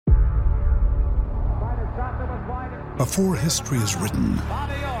Before history is written,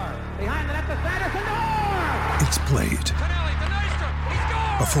 it's played.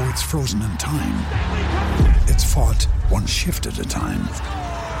 Before it's frozen in time, it's fought one shift at a time.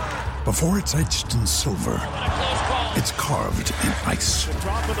 Before it's etched in silver, it's carved in ice.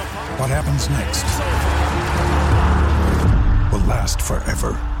 What happens next will last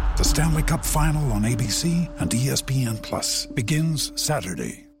forever. The Stanley Cup Final on ABC and ESPN Plus begins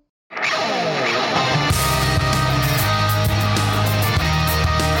Saturday.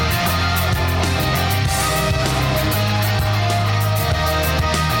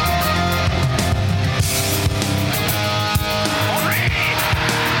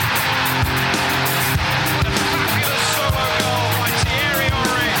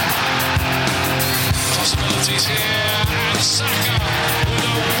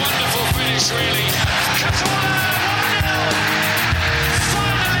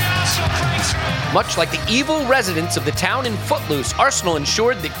 Much like the evil residents of the town in Footloose, Arsenal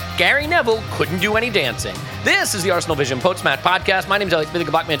ensured that Gary Neville couldn't do any dancing. This is the Arsenal Vision Post-Match Podcast. My name is Alex Smith,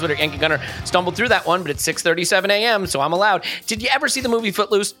 the Black Man Twitter, Yankee Gunner. Stumbled through that one, but it's 6:37 a.m., so I'm allowed. Did you ever see the movie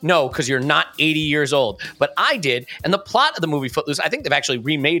Footloose? No, because you're not 80 years old. But I did, and the plot of the movie Footloose, I think they've actually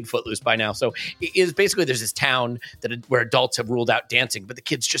remade Footloose by now. So it is basically there's this town where adults have ruled out dancing, but the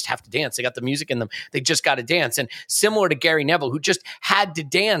kids just have to dance. They got the music in them. They just got to dance. And similar to Gary Neville, who just had to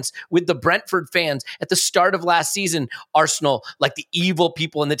dance with the Brentford fans at the start of last season, Arsenal, like the evil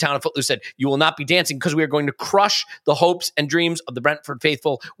people in the town of Footloose, said, you will not be dancing because we are going to crush the hopes and dreams of the Brentford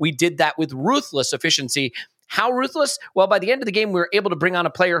faithful. We did that with ruthless efficiency. How ruthless? Well, by the end of the game, we were able to bring on a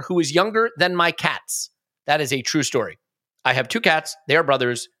player who is younger than my cats. That is a true story. I have 2 cats. They are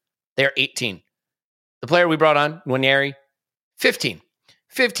brothers. They are 18. The player we brought on, Nwaneri, 15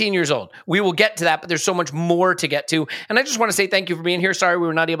 years old. We will get to that, but there's so much more to get to. And I just want to say thank you for being here. Sorry we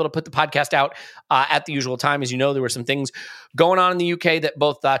were not able to put the podcast out at the usual time. As you know, there were some things going on in the UK that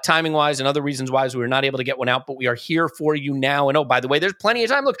both timing-wise and other reasons-wise, we were not able to get one out, but we are here for you now. And oh, by the way, there's plenty of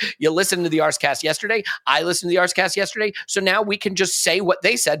time. Look, you listened to the Arscast yesterday. I listened to the Arscast yesterday. So now we can just say what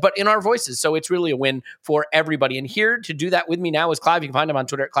they said, but in our voices. So it's really a win for everybody. And here to do that with me now is Clive. You can find him on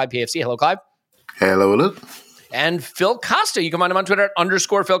Twitter at ClivePFC. Hello, Clive. Hello, Luke. And Phil Costa. You can find him on Twitter at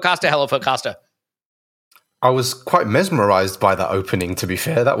 _Phil Costa. Hello, Phil Costa. I was quite mesmerized by that opening, to be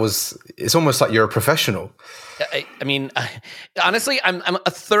fair. It's almost like you're a professional. I mean, honestly, I'm a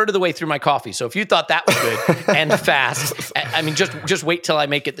third of the way through my coffee. So if you thought that was good and fast, I mean, just wait till I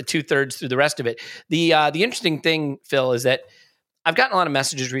make it the 2/3 through the rest of it. The interesting thing, Phil, is that I've gotten a lot of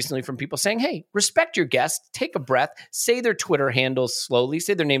messages recently from people saying, hey, respect your guests, take a breath, say their Twitter handles slowly,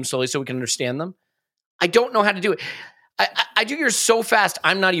 say their names slowly so we can understand them. I don't know how to do it. I do yours so fast,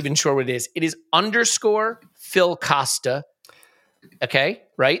 I'm not even sure what it is. It is _Phil Costa. Okay,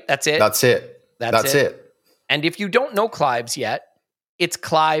 right? That's it? That's it. And if you don't know Clive's yet, it's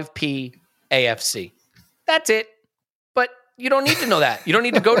Clive P. AFC. That's it. But you don't need to know that. You don't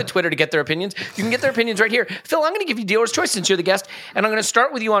need to go to Twitter to get their opinions. You can get their opinions right here. Phil, I'm going to give you dealer's choice since you're the guest, and I'm going to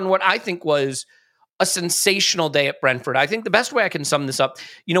start with you on what I think was a sensational day at Brentford. I think the best way I can sum this up,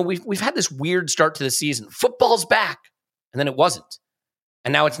 we've had this weird start to the season. Football's back, and then it wasn't.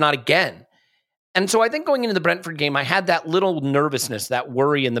 And now it's not again. And so I think going into the Brentford game, I had that little nervousness, that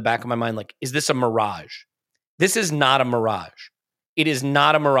worry in the back of my mind, like, is this a mirage? This is not a mirage. It is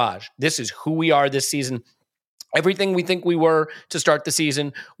not a mirage. This is who we are this season. Everything we think we were to start the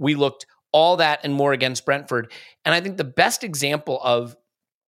season, we looked all that and more against Brentford. And I think the best example of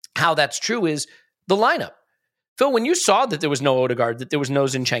how that's true is the lineup. Phil, when you saw that there was no Odegaard, that there was no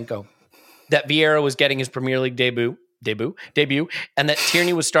Zinchenko, that Vieira was getting his Premier League debut, and that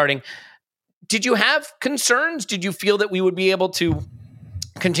Tierney was starting, did you have concerns? Did you feel that we would be able to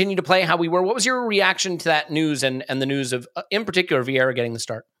continue to play how we were? What was your reaction to that news and the news of, in particular, Vieira getting the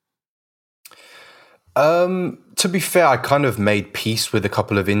start? To be fair, I kind of made peace with a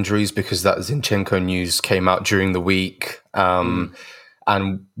couple of injuries because that Zinchenko news came out during the week.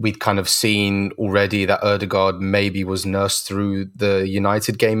 And we'd kind of seen already that Odegaard maybe was nursed through the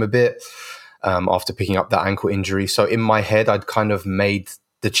United game a bit after picking up that ankle injury. So in my head, I'd kind of made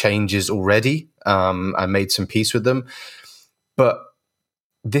the changes already and made some peace with them. But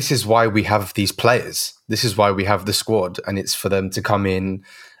this is why we have these players. This is why we have the squad. And it's for them to come in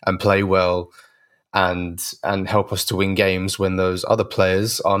and play well and help us to win games when those other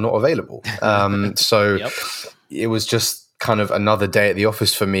players are not available. So It was just kind of another day at the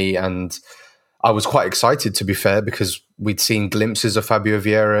office for me, and I was quite excited, to be fair, because we'd seen glimpses of Fabio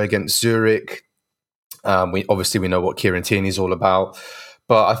Vieira against Zurich. We know what Kieran Tierney's all about,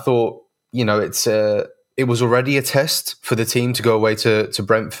 but I thought, it was already a test for the team to go away to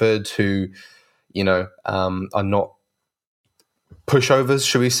Brentford, who, are not pushovers,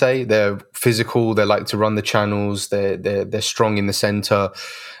 should we say? They're physical. They like to run the channels. They're strong in the center.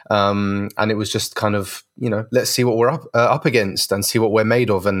 And it was just kind of, let's see what we're up against and see what we're made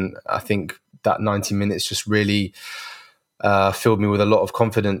of. And I think that 90 minutes just really filled me with a lot of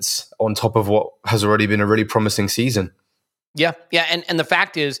confidence on top of what has already been a really promising season. Yeah. And the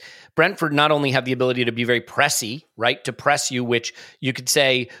fact is, Brentford not only have the ability to be very pressy, right, to press you, which you could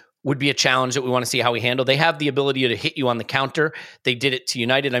say would be a challenge that we want to see how we handle. They have the ability to hit you on the counter. They did it to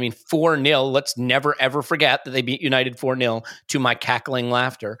United. I mean, 4-0. Let's never, ever forget that they beat United 4-0 to my cackling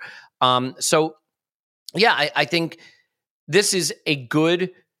laughter. I think this is a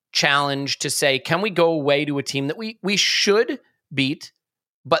good challenge to say, can we go away to a team that we should beat,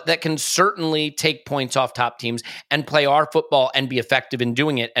 but that can certainly take points off top teams and play our football and be effective in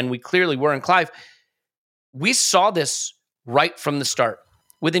doing it? And we clearly were. And Clive, we saw this right from the start.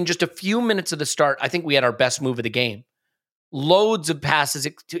 Within just a few minutes of the start, I think we had our best move of the game. Loads of passes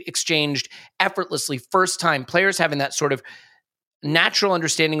exchanged effortlessly. First time, players having that sort of natural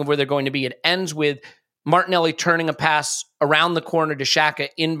understanding of where they're going to be. It ends with Martinelli turning a pass around the corner to Xhaka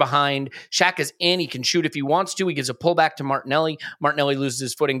in behind. Xhaka's in. He can shoot if he wants to. He gives a pullback to Martinelli. Martinelli loses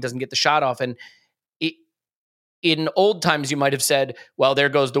his footing, doesn't get the shot off. And in old times, you might have said, well, there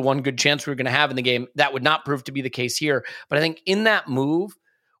goes the one good chance we were going to have in the game. That would not prove to be the case here. But I think in that move,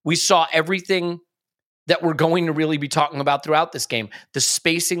 we saw everything that we're going to really be talking about throughout this game. The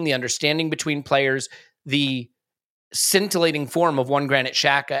spacing, the understanding between players, the scintillating form of one Granit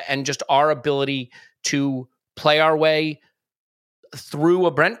Xhaka, and just our ability to play our way through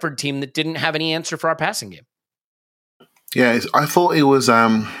a Brentford team that didn't have any answer for our passing game. Yeah, I thought it was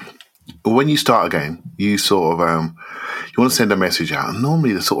when you start a game, you sort of you want to send a message out. And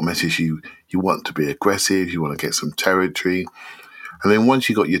normally the sort of message you want to be aggressive, you want to get some territory. And then once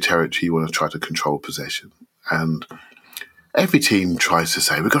you got your territory, you want to try to control possession. And every team tries to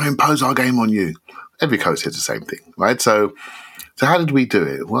say, we're going to impose our game on you. Every coach says the same thing, right? So how did we do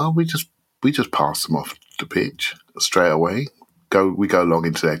it? Well, we just pass them off the pitch straight away. We go long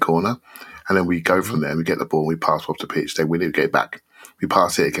into their corner, and then we go from there and we get the ball, we pass off the pitch, then we need to get it back. We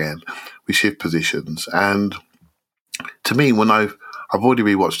pass it again. We shift positions. And to me, when I've already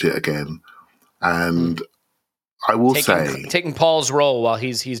rewatched it again, and I will taking Paul's role while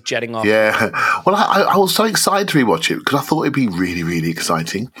he's jetting off. Yeah. Well, I was so excited to rewatch it because I thought it'd be really, really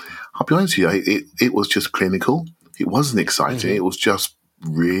exciting. I'll be honest with you, it was just clinical. It wasn't exciting. It was just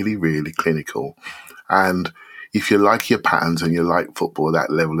really, really clinical. And if you like your patterns and you like football,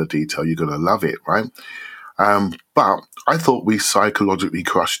 that level of detail, you're going to love it, right? But I thought we psychologically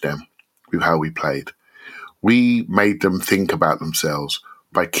crushed them with how we played. We made them think about themselves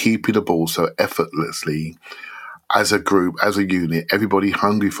by keeping the ball so effortlessly. As a group, as a unit, everybody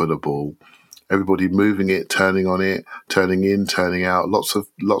hungry for the ball, everybody moving it, turning on it, turning in, turning out, lots of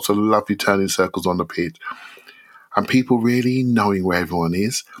lovely turning circles on the pitch, and people really knowing where everyone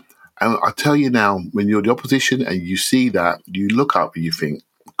is. And I tell you now, when you're the opposition and you see that, you look up and you think,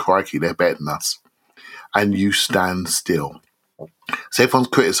 crikey, they're better than us. And you stand still. So everyone's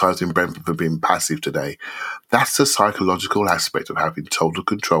criticising Brentford for being passive today. That's the psychological aspect of having total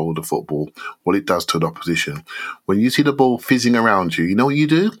control of the football, what it does to an opposition. When you see the ball fizzing around you, you know what you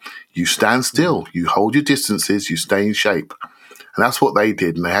do? You stand still. You hold your distances. You stay in shape. And that's what they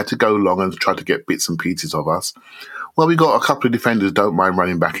did. And they had to go long and try to get bits and pieces of us. Well, we got a couple of defenders who don't mind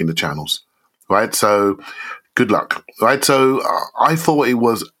running back in the channels, right? So good luck, right? So I thought it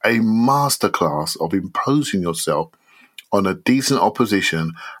was a masterclass of imposing yourself on a decent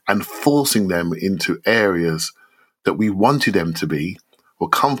opposition and forcing them into areas that we wanted them to be, or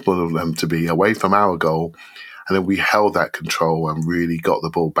comfortable of them to be, away from our goal. And then we held that control and really got the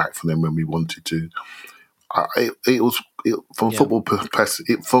ball back from them when we wanted to. From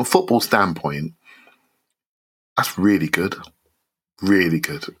football standpoint, that's really good. Really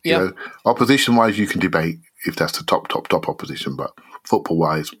good. Yep. You know, opposition-wise, you can debate if that's the top opposition, but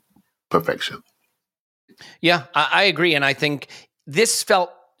football-wise, perfection. Yeah, I agree. And I think this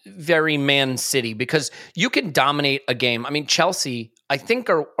felt very Man City because you can dominate a game. I mean, Chelsea, I think,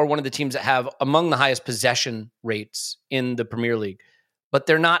 are one of the teams that have among the highest possession rates in the Premier League, but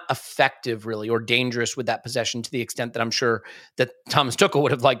they're not effective really or dangerous with that possession to the extent that I'm sure that Thomas Tuchel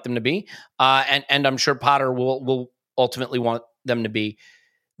would have liked them to be. And I'm sure Potter will ultimately want them to be.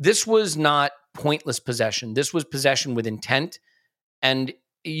 This was not pointless possession. This was possession with intent, and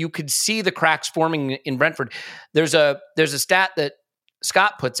you could see the cracks forming in Brentford. There's a stat that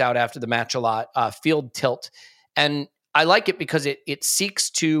Scott puts out after the match a lot, field tilt. And I like it because it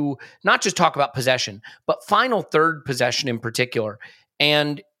seeks to not just talk about possession, but final third possession in particular.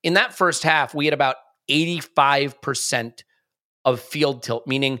 And in that first half, we had about 85% of field tilt,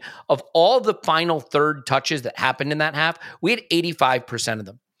 meaning of all the final third touches that happened in that half, we had 85% of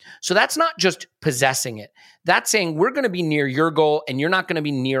them. So that's not just possessing it. That's saying we're going to be near your goal and you're not going to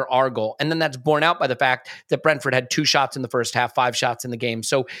be near our goal. And then that's borne out by the fact that Brentford had 2 shots in the first half, 5 shots in the game.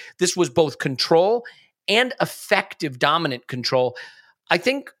 So this was both control and effective dominant control. I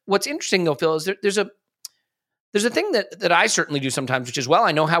think what's interesting though, Phil, is there's a thing that I certainly do sometimes, which is, well,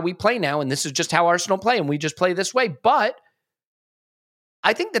 I know how we play now, and this is just how Arsenal play, and we just play this way. But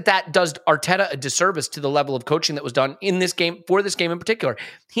I think that does Arteta a disservice to the level of coaching that was done in this game, for this game in particular.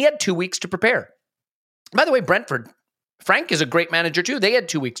 He had 2 weeks to prepare. By the way, Brentford, Frank is a great manager too. They had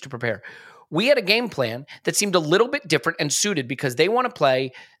 2 weeks to prepare. We had a game plan that seemed a little bit different and suited because they want to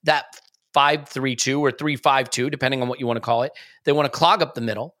play that 5-3-2 or 3-5-2, depending on what you want to call it. They want to clog up the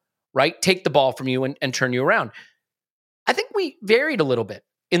middle, right? Take the ball from you and turn you around. I think we varied a little bit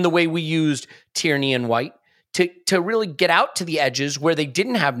in the way we used Tierney and White to really get out to the edges where they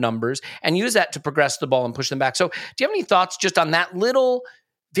didn't have numbers and use that to progress the ball and push them back. So do you have any thoughts just on that little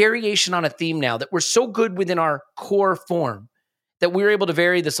variation on a theme now that we're so good within our core form that we were able to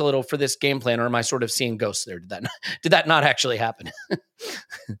vary this a little for this game plan? Or am I sort of seeing ghosts there? Did that not actually happen?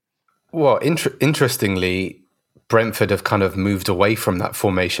 Well, interestingly, Brentford have kind of moved away from that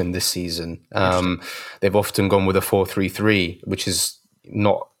formation this season. They've often gone with a 4-3-3, which is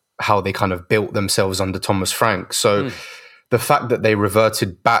not how they kind of built themselves under Thomas Frank. So the fact that they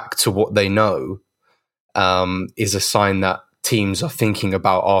reverted back to what they know is a sign that teams are thinking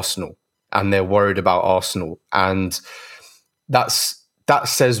about Arsenal and they're worried about Arsenal. And that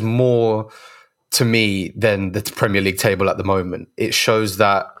says more to me than the Premier League table at the moment. It shows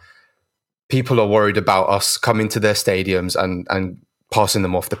that people are worried about us coming to their stadiums and passing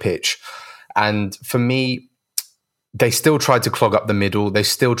them off the pitch. And for me, they still tried to clog up the middle. They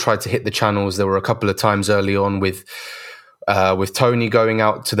still tried to hit the channels. There were a couple of times early on with Tony going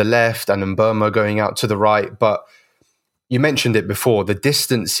out to the left and Mbeumo going out to the right. But you mentioned it before, the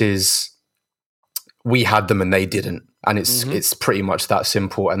distances, we had them and they didn't. And it's pretty much that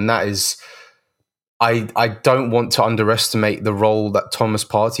simple. And that is, I don't want to underestimate the role that Thomas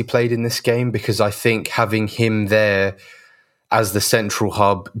Partey played in this game, because I think having him there as the central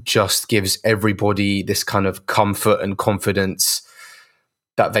hub just gives everybody this kind of comfort and confidence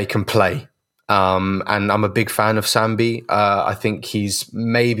that they can play. And I'm a big fan of Sambi. I think he's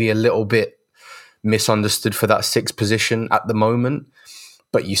maybe a little bit misunderstood for that 6th position at the moment,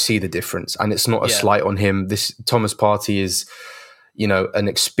 but you see the difference. And it's not a slight on him. This Thomas Partey is, an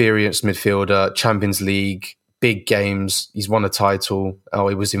experienced midfielder, Champions League, big games. He's won a title.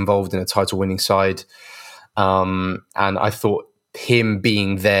 He was involved in a title-winning side. And I thought him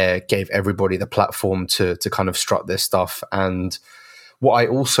being there gave everybody the platform to kind of strut their stuff. And what I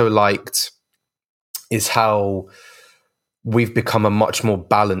also liked is how we've become a much more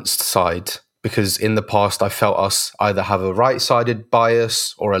balanced side, because in the past I felt us either have a right-sided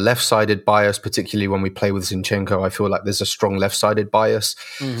bias or a left-sided bias, particularly when we play with Zinchenko. I feel like there's a strong left-sided bias.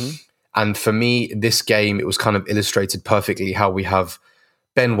 And for me, this game, it was kind of illustrated perfectly how we have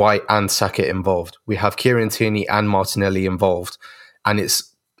Ben White and Saka involved. We have Kieran Tierney and Martinelli involved. And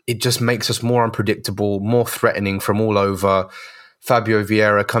it just makes us more unpredictable, more threatening from all over. Fabio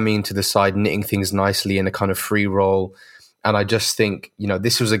Vieira coming into the side, knitting things nicely in a kind of free role. And I just think,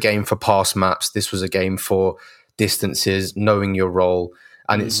 this was a game for pass maps. This was a game for distances, knowing your role.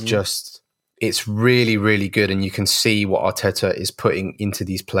 And it's really, really good. And you can see what Arteta is putting into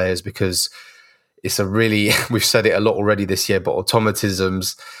these players, because it's we've said it a lot already this year, but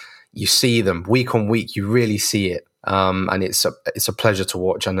automatisms, you see them week on week, you really see it. And it's a pleasure to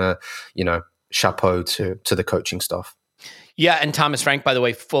watch, and chapeau to the coaching staff. Yeah, and Thomas Frank, by the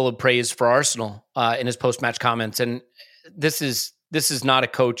way, full of praise for Arsenal in his post-match comments. And this is not a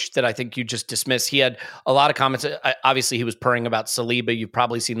coach that I think you just dismiss. He had a lot of comments. Obviously, he was purring about Saliba. You've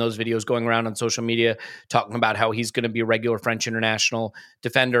probably seen those videos going around on social media talking about how he's going to be a regular French international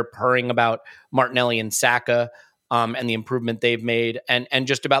defender, purring about Martinelli and Saka and the improvement they've made, and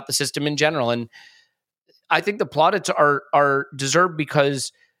just about the system in general. And I think the plaudits are deserved,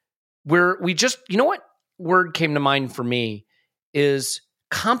 because we just, what word came to mind for me is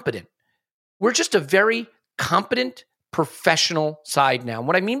competent. We're just a very competent professional side now. And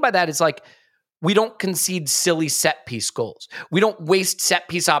what I mean by that is, like, we don't concede silly set piece goals. We don't waste set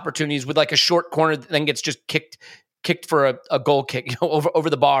piece opportunities with like a short corner that then gets just kicked for a goal kick, over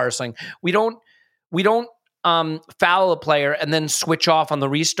the bar or something. We don't foul a player and then switch off on the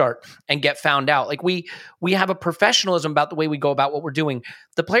restart and get found out. Like we have a professionalism about the way we go about what we're doing.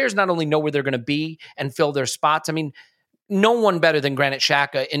 The players not only know where they're going to be and fill their spots. I mean, no one better than Granit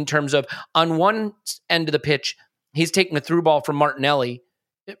Xhaka in terms of, on one end of the pitch, he's taking a through ball from Martinelli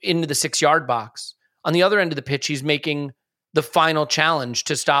into the 6-yard box. On the other end of the pitch, he's making the final challenge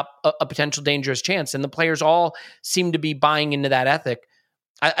to stop a potential dangerous chance. And the players all seem to be buying into that ethic.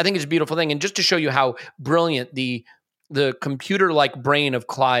 I think it's a beautiful thing. And just to show you how brilliant the computer-like brain of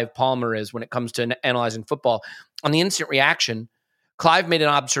Clive Palmer is when it comes to analyzing football, on the instant reaction, Clive made an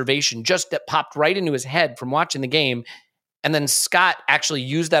observation just that popped right into his head from watching the game. And then Scott actually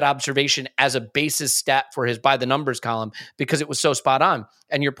used that observation as a basis stat for his by the numbers column because it was so spot on.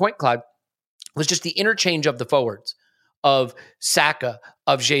 And your point, Clive, was just the interchange of the forwards, of Saka,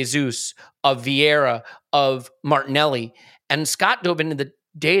 of Jesus, of Vieira, of Martinelli. And Scott dove into the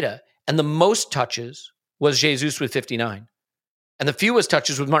data, and the most touches was Jesus with 59. And the fewest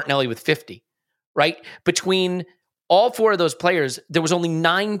touches was Martinelli with 50, right? Between all four of those players, there was only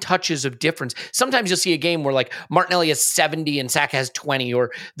 9 touches of difference. Sometimes you'll see a game where like Martinelli has 70 and Saka has 20,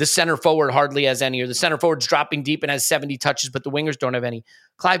 or the center forward hardly has any, or the center forward's dropping deep and has 70 touches, but the wingers don't have any.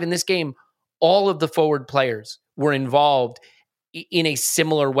 Clive, in this game, all of the forward players were involved in a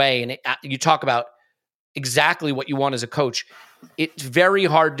similar way. And you talk about exactly what you want as a coach. It's very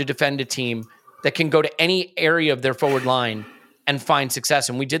hard to defend a team that can go to any area of their forward line and find success.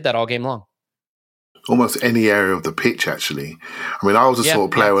 And we did that all game long. Almost any area of the pitch, actually. I mean, I was a sort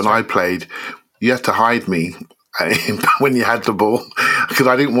of player when I played, you had to hide me when you had the ball because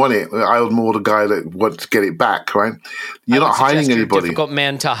I didn't want it. I was more the guy that wanted to get it back, right? You're not hiding anybody. You're a difficult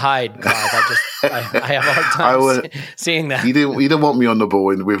man to hide, Clive. I have a hard time seeing that. You didn't want me on the ball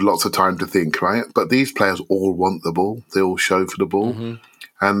with lots of time to think, right? But these players all want the ball. They all show for the ball. Mm-hmm.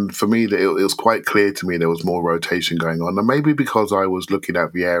 And for me, it was quite clear to me there was more rotation going on. And maybe because I was looking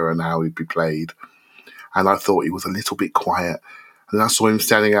at Vieira and how he'd be played, and I thought he was a little bit quiet. And I saw him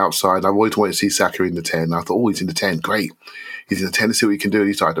standing outside. I've always wanted to see Saka in the 10. I thought, oh, he's in the 10. Great. He's in the 10 to see what he can do. And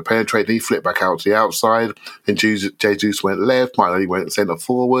he started to penetrate. Then he flipped back out to the outside. Then Jesus went left. Martinelli went centre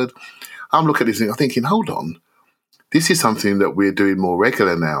forward. I'm looking at this thing. I'm thinking, hold on. This is something that we're doing more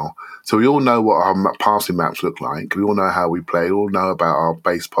regular now. So we all know what our passing maps look like. We all know how we play. We all know about our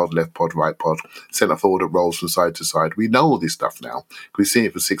base pod, left pod, right pod, centre forward that rolls from side to side. We know all this stuff now. We've seen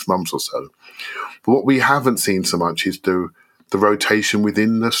it for 6 months or so. But what we haven't seen so much is the rotation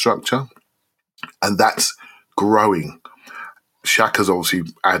within the structure. And that's growing. Xhaka's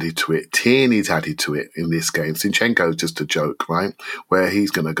obviously added to it. Tierney's added to it in this game. Zinchenko's just a joke, right? Where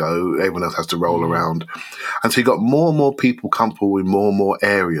he's going to go, everyone else has to roll around. And so you've got more and more people comfortable in more and more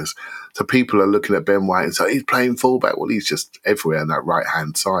areas. So people are looking at Ben White and say, he's playing fullback. Well, he's just everywhere on that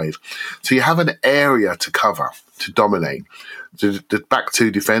right-hand side. So you have an area to cover, to dominate. The back two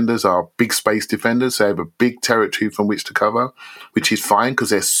defenders are big space defenders. They have a big territory from which to cover, which is fine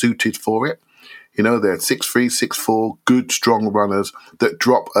because they're suited for it. You know, they're 6'3", 6'4", good, strong runners that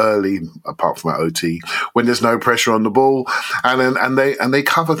drop early, apart from at OT, when there's no pressure on the ball, and they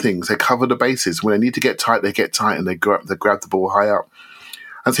cover things. They cover the bases. When they need to get tight, they get tight, and they grab the ball high up.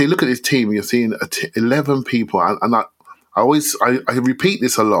 And so you look at this team, and you're seeing 11 people, and I repeat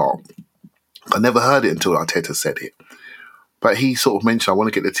this a lot. I never heard it until Arteta said it, but he sort of mentioned, I want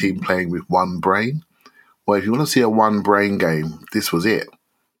to get the team playing with one brain. Well, if you want to see a one brain game, this was it.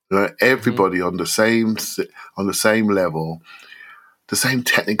 You know, everybody on the same level, the same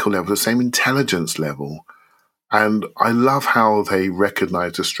technical level, the same intelligence level. And I love how they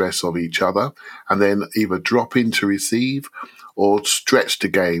recognize the stress of each other and then either drop in to receive or stretch the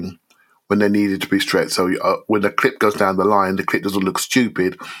game when they needed to be stretched. So when the clip goes down the line, the clip doesn't look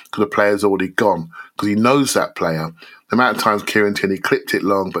stupid because the player's already gone because he knows that player. The amount of times Kieran Tierney clipped it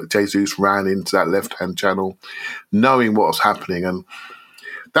long, but Jesus ran into that left-hand channel knowing what was happening. And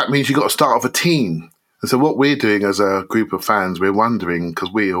that means you've got to start off a team. And so what we're doing as a group of fans, we're wondering,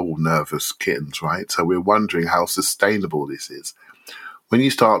 because we're all nervous kittens, right? So we're wondering how sustainable this is. When you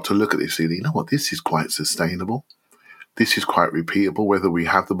start to look at this, you know what, this is quite sustainable. This is quite repeatable, whether we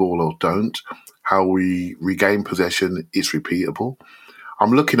have the ball or don't. How we regain possession is repeatable.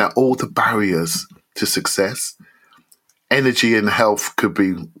 I'm looking at all the barriers to success. Energy and health could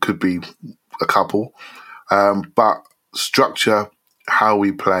be a couple. But structure, how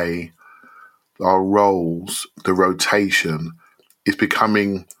we play, our roles, the rotation is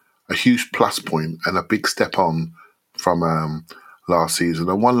becoming a huge plus point and a big step on from last season.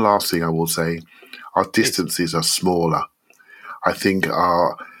 And one last thing I will say, our distances are smaller. I think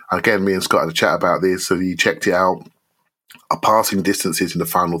again, me and Scott had a chat about this, so you checked it out. Our passing distances in the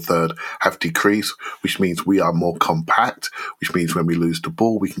final third have decreased, which means we are more compact, which means when we lose the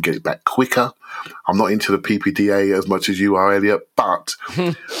ball, we can get it back quicker. I'm not into the PPDA as much as you are, Elliot, but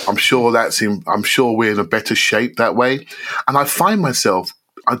I'm sure we're in a better shape that way. And I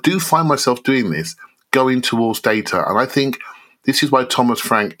do find myself doing this, going towards data. And I think this is why Thomas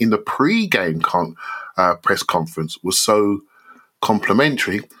Frank in the pre-game press conference was so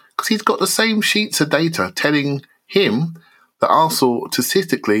complimentary, because he's got the same sheets of data telling him that Arsenal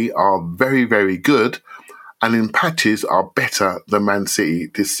statistically are very, very good and in patches are better than Man City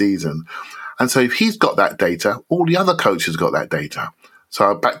this season. And so if he's got that data, all the other coaches got that data.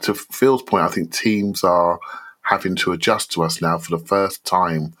 So back to Phil's point, I think teams are having to adjust to us now for the first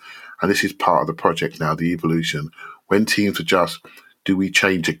time. And this is part of the project now, the evolution. When teams adjust, do we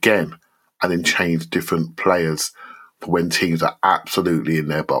change again and then change different players for when teams are absolutely in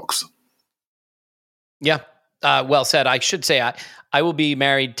their box? Yeah, well said. I should say I will be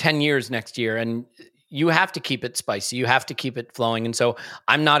married 10 years next year, and you have to keep it spicy. You have to keep it flowing. And so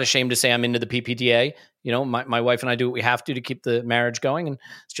I'm not ashamed to say I'm into the PPDA. You know, my wife and I do what we have to keep the marriage going. And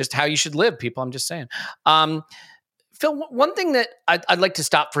it's just how you should live, people. I'm just saying. Phil, one thing that I'd like to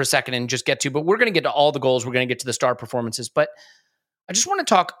stop for a second and just get to, but we're going to get to all the goals. We're going to get to the star performances. But I just want to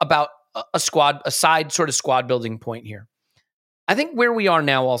talk about a side sort of squad building point here. I think where we are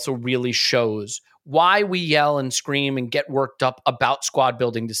now also really shows why we yell and scream and get worked up about squad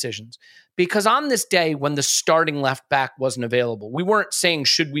building decisions. Because on this day, when the starting left back wasn't available, we weren't saying,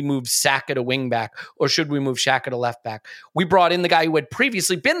 should we move Saka to wing back or should we move Xhaka to left back? We brought in the guy who had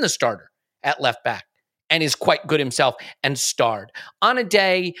previously been the starter at left back and is quite good himself and starred. On a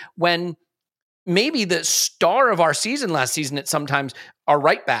day when maybe the star of our season last season at sometimes, our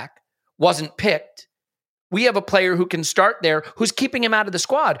right back, wasn't picked, we have a player who can start there, who's keeping him out of the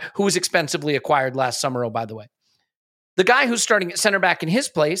squad, who was expensively acquired last summer, oh, by the way. The guy who's starting at center back in his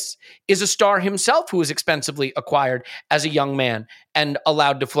place is a star himself who was expensively acquired as a young man and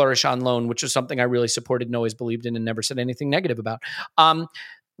allowed to flourish on loan, which was something I really supported and always believed in and never said anything negative about.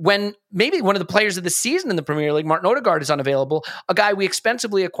 When maybe one of the players of the season in the Premier League, Martin Odegaard, is unavailable, a guy we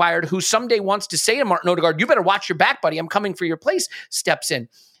expensively acquired who someday wants to say to Martin Odegaard, you better watch your back, buddy, I'm coming for your place, steps in.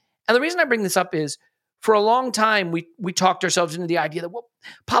 And the reason I bring this up is, for a long time, we talked ourselves into the idea that, well,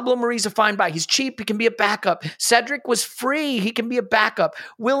 Pablo Mari's a fine buy. He's cheap. He can be a backup. Cedric was free. He can be a backup.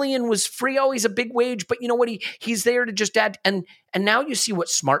 Willian was free. Oh, he's a big wage, but you know what? He's there to just add. And now you see what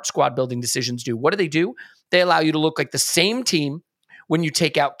smart squad building decisions do. What do? They allow you to look like the same team when you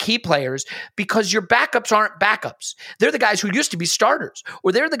take out key players, because your backups aren't backups. They're the guys who used to be starters,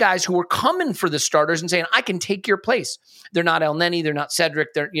 or they're the guys who were coming for the starters and saying, I can take your place. They're not El Neni, they're not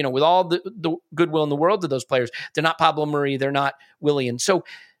Cedric, they're, you know, with all the goodwill in the world to those players, they're not Pablo Mari, they're not Willian. So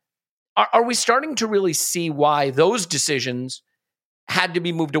are we starting to really see why those decisions had to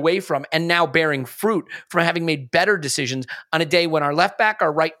be moved away from and now bearing fruit from having made better decisions on a day when our left back,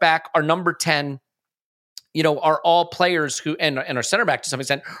 our right back, our number 10, you know, are all players who, and our center back to some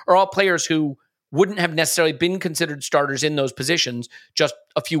extent, are all players who wouldn't have necessarily been considered starters in those positions just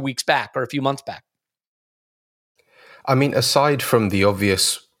a few weeks back or a few months back? I mean, aside from the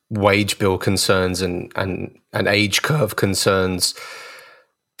obvious wage bill concerns and age curve concerns,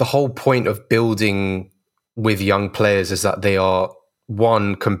 the whole point of building with young players is that they are,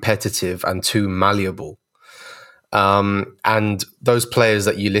 one, competitive and two, malleable. And those players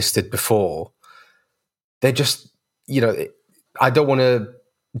that you listed before, they're just, you know, I don't want to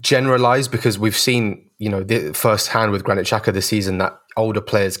generalize because we've seen, you know, firsthand with Granit Xhaka this season that older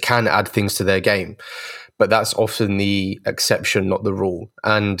players can add things to their game, but that's often the exception, not the rule.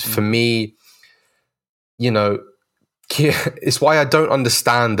 And for me, you know, it's why I don't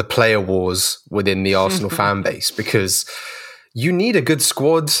understand the player wars within the Arsenal fan base, because you need a good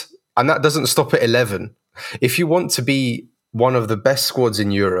squad and that doesn't stop at 11. If you want to be one of the best squads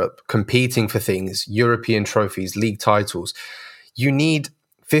in Europe, competing for things, European trophies, league titles, you need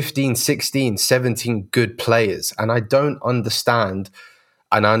 15, 16, 17 good players. And I don't understand,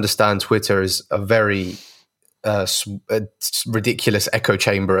 and I understand Twitter is a very ridiculous echo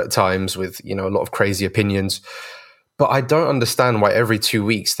chamber at times with, you know, a lot of crazy opinions. But I don't understand why every 2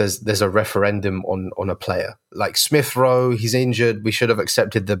 weeks there's a referendum on a player. Like Smith Rowe, he's injured. We should have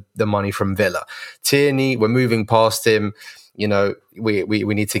accepted the money from Villa. Tierney, we're moving past him. You know, we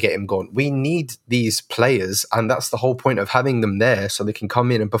need to get him gone. We need these players, and that's the whole point of having them there so they can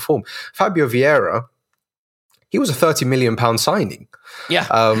come in and perform. Fabio Vieira, he was a £30 million signing. Yeah.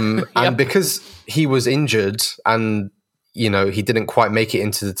 And because he was injured and, you know, he didn't quite make it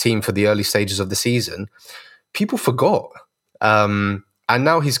into the team for the early stages of the season, people forgot. And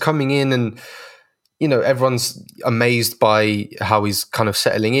now he's coming in and, you know, everyone's amazed by how he's kind of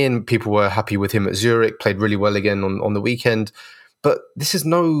settling in. People were happy with him at Zurich, played really well again on the weekend. But this is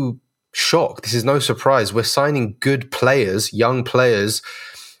no shock. This is no surprise. We're signing good players, young players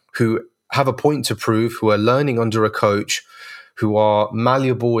who have a point to prove, who are learning under a coach who are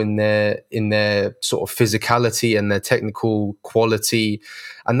malleable in their sort of physicality and their technical quality.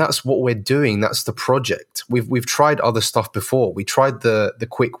 And that's what we're doing. That's the project. We've tried other stuff before. We tried the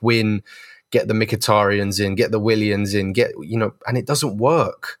quick win, get the Mkhitaryan's in, get the Williams in, and it doesn't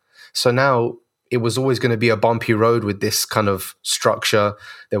work. So now it was always going to be a bumpy road with this kind of structure.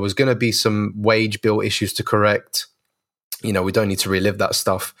 There was going to be some wage bill issues to correct. We don't need to relive that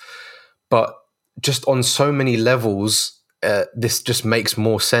stuff. But just on so many levels, this just makes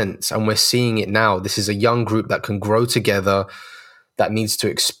more sense. And we're seeing it now. This is a young group that can grow together, that needs to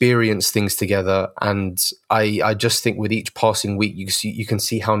experience things together. And I just think with each passing week, you can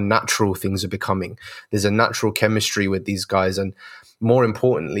see how natural things are becoming. There's a natural chemistry with these guys. And more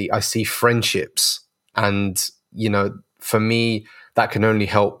importantly, I see friendships. And, for me, that can only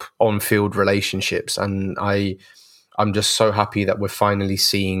help on-field relationships. And I'm just so happy that we're finally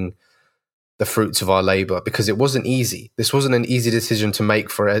seeing the fruits of our labor, because it wasn't easy. This wasn't an easy decision to make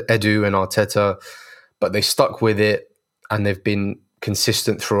for Edu and Arteta, but they stuck with it and they've been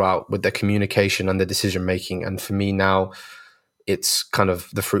consistent throughout with their communication and their decision making. And for me now, it's kind of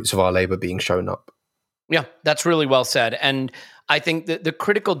the fruits of our labor being shown up. Yeah, that's really well said. And I think that the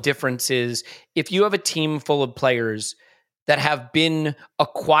critical difference is if you have a team full of players that have been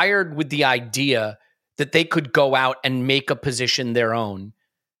acquired with the idea that they could go out and make a position their own,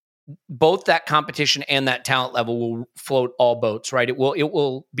 both that competition and that talent level will float all boats, right? It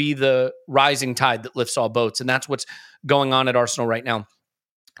will be the rising tide that lifts all boats. And that's what's going on at Arsenal right now.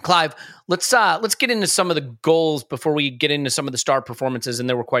 Clive, let's get into some of the goals before we get into some of the star performances. And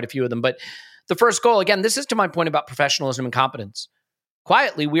there were quite a few of them, but the first goal, again, this is to my point about professionalism and competence.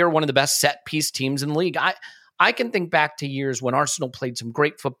 Quietly, we are one of the best set piece teams in the league. I can think back to years when Arsenal played some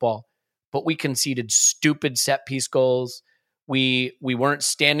great football, but we conceded stupid set piece goals. We weren't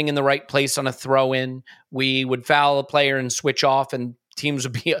standing in the right place on a throw in. We would foul a player and switch off, and teams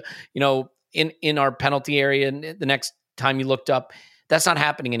would be, in our penalty area. And the next time you looked up, that's not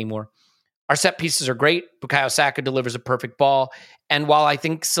happening anymore. Our set pieces are great. Bukayo Saka delivers a perfect ball. And while I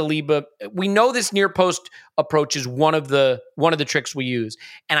think Saliba, we know this near post approach is one of the tricks we use.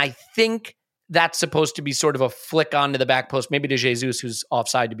 And I think that's supposed to be sort of a flick onto the back post, maybe to Jesus, who's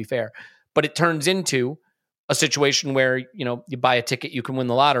offside, to be fair. But it turns into a situation where, you buy a ticket, you can win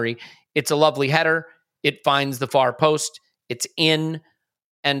the lottery. It's a lovely header. It finds the far post. It's in.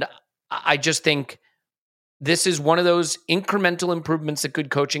 And I just think this is one of those incremental improvements that good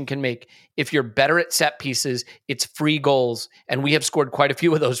coaching can make. If you're better at set pieces, it's free goals. And we have scored quite a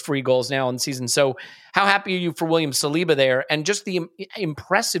few of those free goals now in the season. So how happy are you for William Saliba there? And just the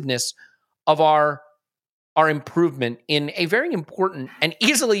impressiveness of our improvement in a very important and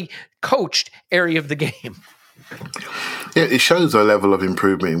easily coached area of the game. Yeah, it shows a level of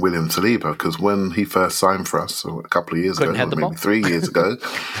improvement in William Saliba, because when he first signed for us a couple of years ago, maybe 3 years ago,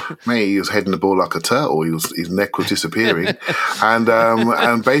 mate, he was heading the ball like a turtle. His neck was disappearing,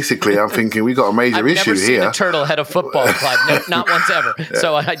 and basically, I'm thinking we got a major issue here. I've never seen a turtle head a football, Clive. Not once ever.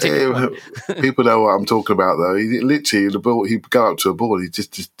 So I take it. People know what I'm talking about, though. He literally, the ball, he'd go up to a ball, he'd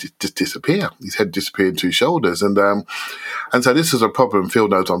just disappear. His head disappeared into his shoulders, and so this is a problem Phil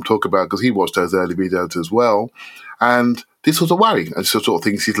knows I'm talking about, because he watched those early videos as well. And this was a worry. It's the sort of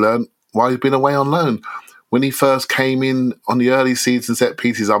things he's learned while he's been away on loan. When he first came in on the early season set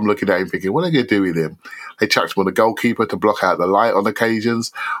pieces, I'm looking at him thinking, what are they going to do with him? They chucked him on the goalkeeper to block out the light on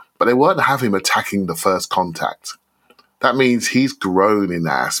occasions, but they weren't having him attacking the first contact. That means he's grown in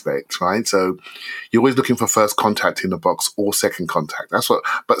that aspect, right? So you're always looking for first contact in the box or second contact.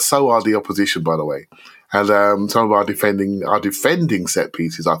 But so are the opposition, by the way. And some of our defending set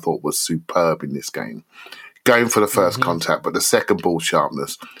pieces I thought was superb in this game. Going for the first contact, but the second ball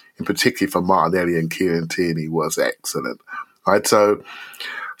sharpness, in particular for Martinelli and Kieran Tierney, was excellent. Right, so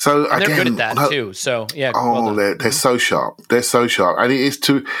and again, they're good at that too. So yeah, they're so sharp. They're so sharp, and it is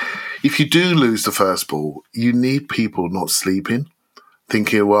if you do lose the first ball, you need people not sleeping,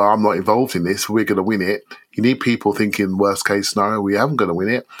 thinking, "Well, I'm not involved in this. We're going to win it." You need people thinking, "Worst case scenario, we haven't going to win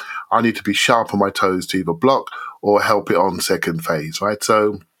it. I need to be sharp on my toes to either block or help it on second phase." Right,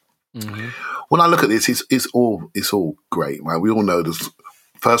 so. Mm-hmm. When I look at this, it's all great, right? We all know the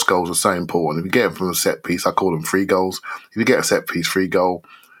first goals are so important. If you get them from a set piece, I call them free goals. If you get a set piece free goal,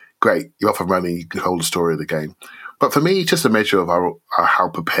 great, you're off and running, you can hold the story of the game. But for me, it's just a measure of how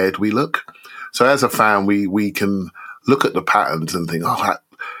prepared we look. So as a fan, we can look at the patterns and think,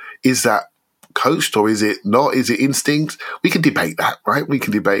 is that coached or is it not? Is it instinct? We can debate that, right? We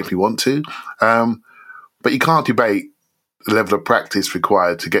can debate if we want to. But you can't debate the level of practice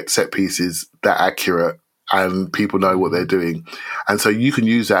required to get set pieces that accurate and people know what they're doing. And so you can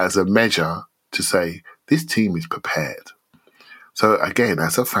use that as a measure to say, this team is prepared. So again,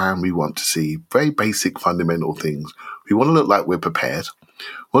 as a fan, we want to see very basic fundamental things. We want to look like we're prepared.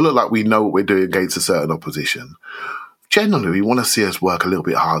 We want to look like we know what we're doing against a certain opposition. Generally, we want to see us work a little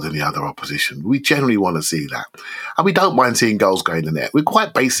bit harder than the other opposition. We generally want to see that. And we don't mind seeing goals go in the net. We're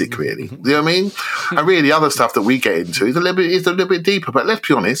quite basic, really. You know what I mean? And really, the other stuff that we get into is a little bit deeper. But let's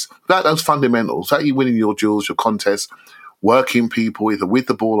be honest, without those fundamentals, without you winning your duels, your contests, working people either with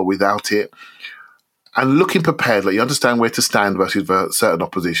the ball or without it, and looking prepared, like you understand where to stand versus a certain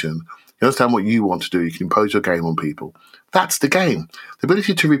opposition, you understand what you want to do, you can impose your game on people. That's the game. The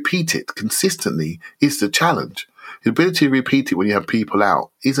ability to repeat it consistently is the challenge. The ability to repeat it when you have people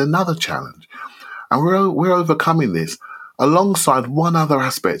out is another challenge. And we're overcoming this alongside one other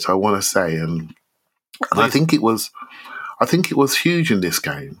aspect I want to say, and I think it was huge in this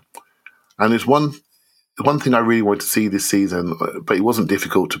game. And there's one thing I really wanted to see this season, but it wasn't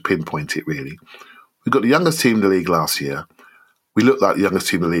difficult to pinpoint it really. We got the youngest team in the league last year. We looked like the youngest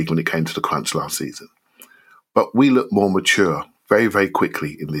team in the league when it came to the crunch last season. But we looked more mature very, very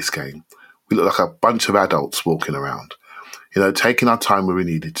quickly in this game. We looked like a bunch of adults walking around, taking our time where we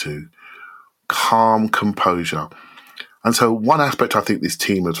needed to, calm composure. And so one aspect I think this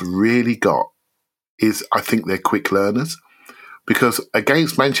team has really got is I think they're quick learners. Because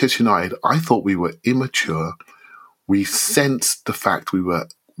against Manchester United, I thought we were immature. We sensed the fact we were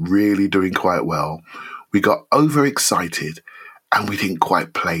really doing quite well. We got overexcited and we didn't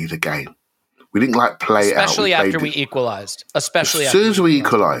quite play the game. We didn't play it out. Especially after we equalized. As soon as we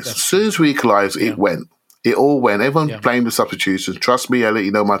equalised, it went. It all went. Everyone blamed the substitutions. Trust me, Elliot,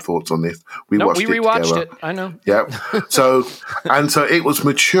 you know my thoughts on this. We rewatched it. I know. Yeah. So it was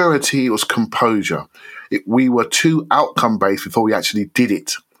maturity. It was composure. We were too outcome based before we actually did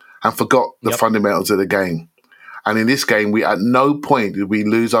it, and forgot the fundamentals of the game. And in this game, we at no point did we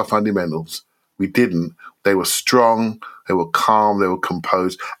lose our fundamentals. We didn't. They were strong. They were calm. They were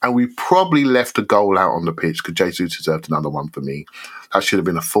composed. And we probably left a goal out on the pitch because Jesus deserved another one for me. That should have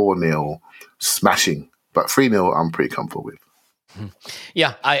been a 4-0 smashing. But 3-0, I'm pretty comfortable with.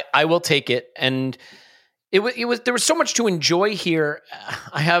 Yeah, I will take it. And it was there was so much to enjoy here.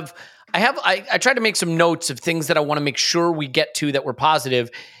 I tried to make some notes of things that I want to make sure we get to that were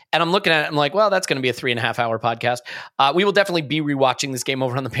positive. And I'm looking at it, I'm like, well, that's going to be a 3.5 hour podcast. We will definitely be rewatching this game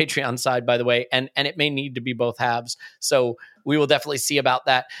over on the Patreon side, by the way, and it may need to be both halves. So we will definitely see about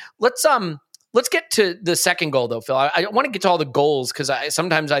that. Let's get to the second goal, though, Phil. I want to get to all the goals because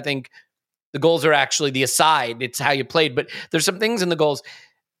sometimes I think the goals are actually the aside. It's how you played, but there's some things in the goals.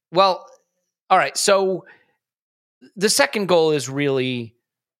 Well, all right. So the second goal is really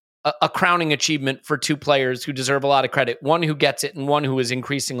a crowning achievement for two players who deserve a lot of credit. One who gets it and one who is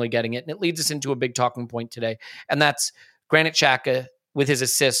increasingly getting it. And it leads us into a big talking point today. And that's Granit Xhaka with his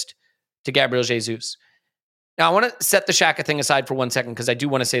assist to Gabriel Jesus. Now, I want to set the Xhaka thing aside for 1 second because I do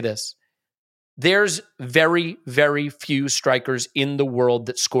want to say this. There's very, very few strikers in the world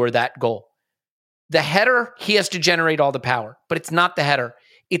that score that goal. The header, he has to generate all the power, but it's not the header.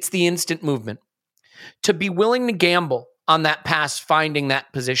 It's the instant movement. To be willing to gamble on that pass, finding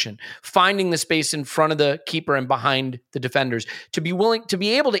that position, finding the space in front of the keeper and behind the defenders, to be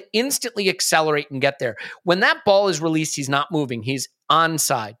able to instantly accelerate and get there. When that ball is released, he's not moving. He's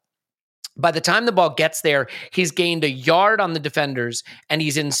onside. By the time the ball gets there, he's gained a yard on the defenders and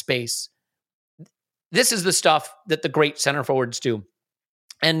he's in space. This is the stuff that the great center forwards do.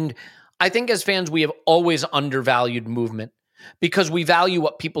 And I think as fans, we have always undervalued movement because we value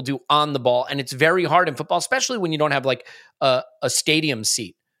what people do on the ball. And it's very hard in football, especially when you don't have like a stadium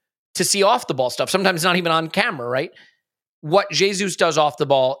seat to see off the ball stuff. Sometimes not even on camera, right? What Jesus does off the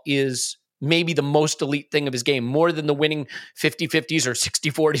ball is maybe the most elite thing of his game, more than the winning 50-50s or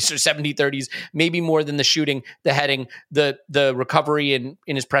 60-40s or 70-30s, maybe more than the shooting, the heading, the recovery in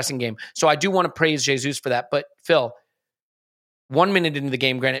his pressing game. So I do want to praise Jesus for that. But Phil, 1 minute into the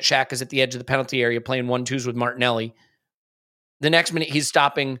game, Granit Xhaka is at the edge of the penalty area playing 1-2s with Martinelli. The next minute, he's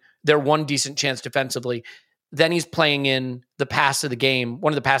stopping their one decent chance defensively. Then he's playing in the pass of the game,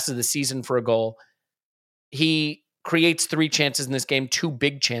 one of the passes of the season for a goal. He creates 3 chances in this game, 2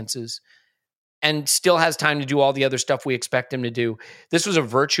 big chances, and still has time to do all the other stuff we expect him to do. This was a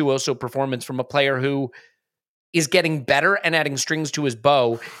virtuoso performance from a player who is getting better and adding strings to his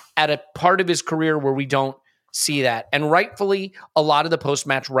bow at a part of his career where we don't see that. And rightfully, a lot of the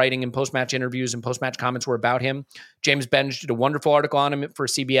post-match writing and post-match interviews and post-match comments were about him. James Benge did a wonderful article on him for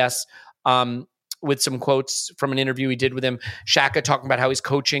CBS with some quotes from an interview he did with him. Xhaka talking about how he's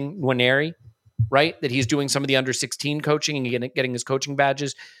coaching Nwaneri, right? That he's doing some of the under-16 coaching and getting his coaching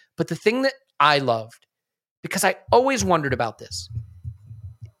badges. But the thing that I loved, because I always wondered about this,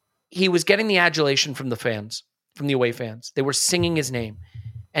 he was getting the adulation from the fans. from the away fans. They were singing his name.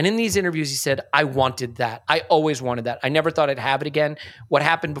 And in these interviews, he said, I wanted that. I always wanted that. I never thought I'd have it again. What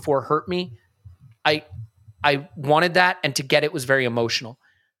happened before hurt me. I wanted that, and to get it was very emotional.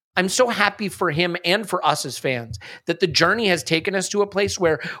 I'm so happy for him and for us as fans that the journey has taken us to a place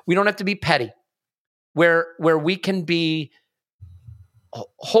where we don't have to be petty, where we can be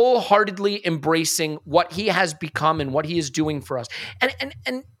wholeheartedly embracing what he has become and what he is doing for us.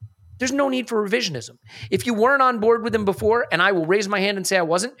 And there's no need for revisionism. If you weren't on board with him before, and I will raise my hand and say I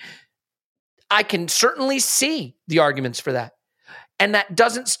wasn't, I can certainly see the arguments for that. And that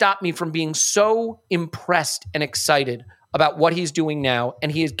doesn't stop me from being so impressed and excited about what he's doing now.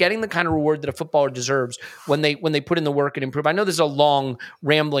 And he is getting the kind of reward that a footballer deserves when they put in the work and improve. I know this is a long,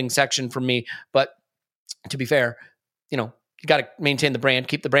 rambling section from me, but to be fair, you got to maintain the brand,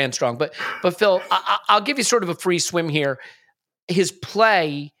 keep the brand strong. But Phil, I'll give you sort of a free swim here. His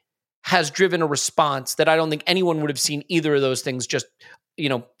play has driven a response that I don't think anyone would have seen either of those things just,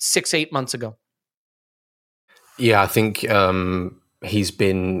 6-8 months ago. Yeah, I think he's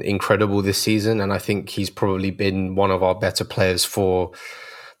been incredible this season, and I think he's probably been one of our better players for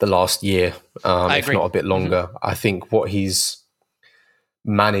the last year, if not a bit longer. Mm-hmm. I think what he's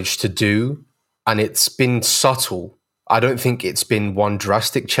managed to do, and it's been subtle. I don't think it's been one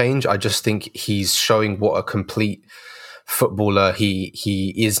drastic change. I just think he's showing what a complete footballer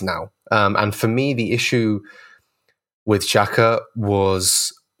he is now. And for me, the issue with Xhaka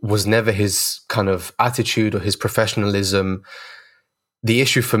was never his kind of attitude or his professionalism. The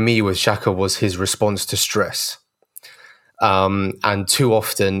issue for me with Xhaka was his response to stress. And too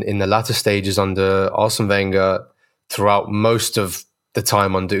often in the latter stages under Arsene Wenger, throughout most of the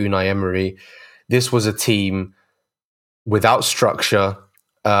time under Unai Emery, this was a team without structure,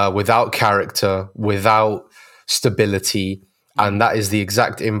 without character, without stability. And that is the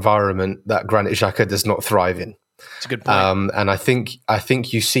exact environment that Granit Xhaka does not thrive in. That's a good point. And I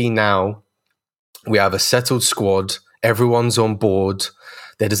think you see now we have a settled squad. Everyone's on board.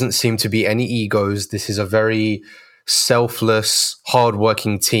 There doesn't seem to be any egos. This is a very selfless,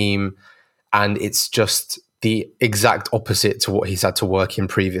 hardworking team. And it's just the exact opposite to what he's had to work in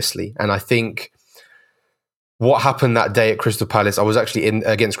previously. And I think what happened that day at Crystal Palace, I was actually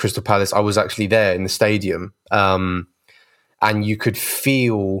against Crystal Palace. I was actually there in the stadium. And you could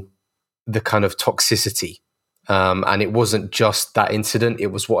feel the kind of toxicity. And it wasn't just that incident. It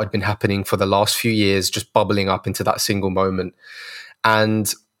was what had been happening for the last few years, just bubbling up into that single moment.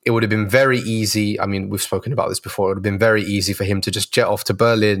 And it would have been very easy. I mean, we've spoken about this before. It would have been very easy for him to just jet off to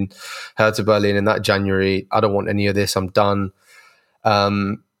Berlin, Hertha Berlin in that January. I don't want any of this. I'm done.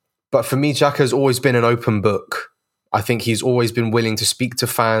 But for me, Xhaka has always been an open book. I think he's always been willing to speak to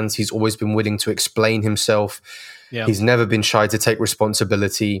fans. He's always been willing to explain himself. Yeah. He's never been shy to take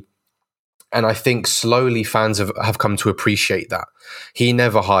responsibility. And I think slowly fans have come to appreciate that. He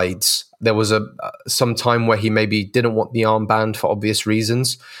never hides. There was some time where he maybe didn't want the armband for obvious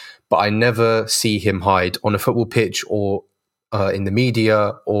reasons, but I never see him hide on a football pitch or in the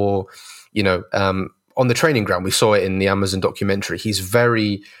media or, on the training ground. We saw it in the Amazon documentary. He's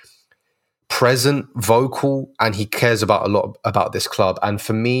very present, vocal, and he cares about a lot about this club. And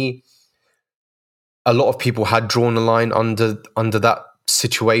for me, a lot of people had drawn a line under that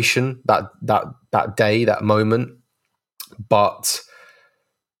situation, that day, that moment. But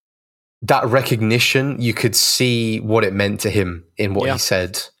that recognition, you could see what it meant to him in what he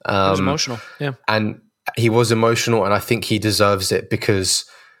said. It was emotional. Yeah. And he was emotional, and I think he deserves it because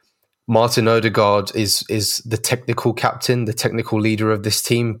Martin Odegaard is the technical captain, the technical leader of this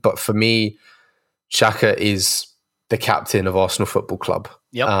team. But for me, Xhaka is the captain of Arsenal Football Club.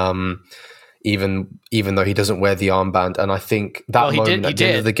 Yep. Even though he doesn't wear the armband. And I think that moment at the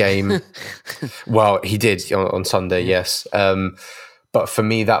end of the game, well, he did on Sunday, yes. But for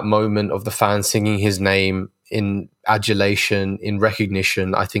me, that moment of the fans singing his name in adulation, in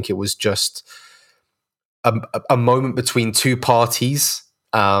recognition, I think it was just a moment between two parties,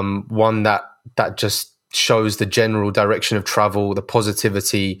 one that just shows the general direction of travel, the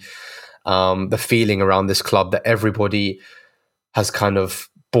positivity, the feeling around this club that everybody has kind of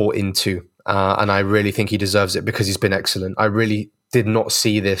bought into. And I really think he deserves it because he's been excellent. I really did not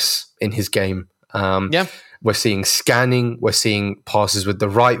see this in his game. We're seeing scanning. We're seeing passes with the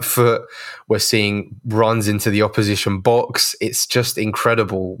right foot. We're seeing runs into the opposition box. It's just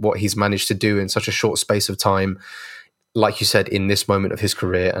incredible what he's managed to do in such a short space of time, like you said, in this moment of his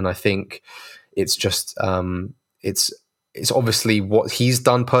career. And I think it's just, it's obviously what he's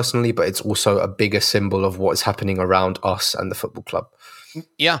done personally, but it's also a bigger symbol of what's happening around us and the football club.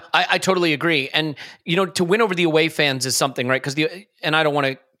 Yeah, I totally agree. And, to win over the away fans is something, right? Because and I don't want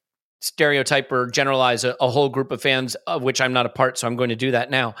to stereotype or generalize a whole group of fans, of which I'm not a part, so I'm going to do that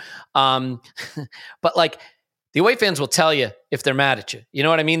now. But like, the away fans will tell you if they're mad at you. You know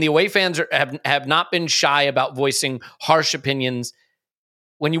what I mean? The away fans have not been shy about voicing harsh opinions.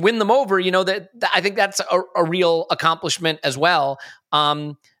 When you win them over, you know, that I think that's a real accomplishment as well.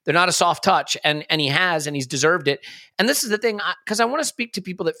 They're not a soft touch, and he's deserved it. And this is the thing, because I want to speak to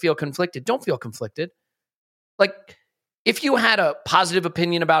people that feel conflicted. Don't feel conflicted. Like, if you had a positive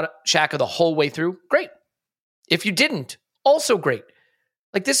opinion about Xhaka the whole way through, great. If you didn't, also great.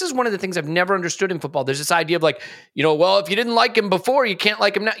 Like, this is one of the things I've never understood in football. There's this idea of like, you know, well, if you didn't like him before, you can't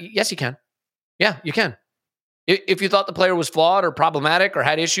like him now. Yes, you can. Yeah, you can. If you thought the player was flawed or problematic or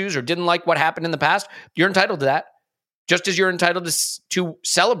had issues or didn't like what happened in the past, you're entitled to that. Just as you're entitled to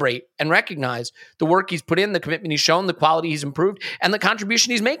celebrate and recognize the work he's put in, the commitment he's shown, the quality he's improved, and the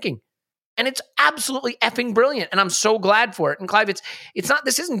contribution he's making. And it's absolutely effing brilliant. And I'm so glad for it. And Clive, it's not,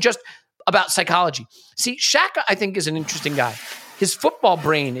 this isn't just about psychology. See, Xhaka, I think, is an interesting guy. His football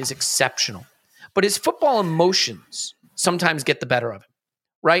brain is exceptional, but his football emotions sometimes get the better of him,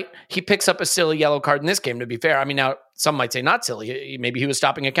 right? He picks up a silly yellow card in this game, to be fair. I mean, now some might say not silly. Maybe he was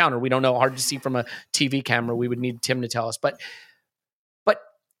stopping a counter. We don't know. Hard to see from a TV camera. We would need Tim to tell us. But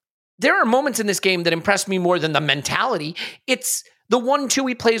there are moments in this game that impress me more than the mentality. It's the 1-2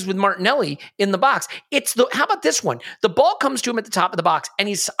 he plays with Martinelli in the box. How about this one? The ball comes to him at the top of the box, and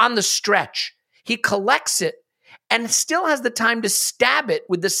he's on the stretch. He collects it and still has the time to stab it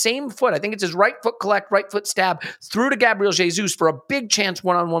with the same foot. I think it's his right foot collect, right foot stab through to Gabriel Jesus for a big chance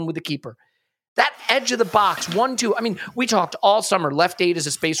one-on-one with the keeper. That edge of the box, 1-2. I mean, we talked all summer, left 8 is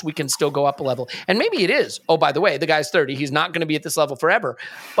a space we can still go up a level. And maybe it is. Oh, by the way, the guy's 30. He's not going to be at this level forever.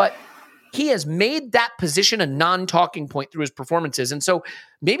 But he has made that position a non-talking point through his performances. And so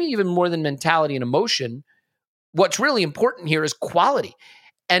maybe even more than mentality and emotion, what's really important here is quality.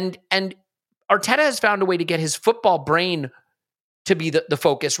 And Arteta has found a way to get his football brain to be the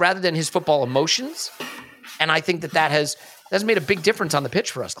focus rather than his football emotions. And I think that has made a big difference on the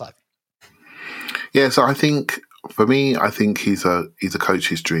pitch for us, Clive. Yeah, so I think, for me, I think he's a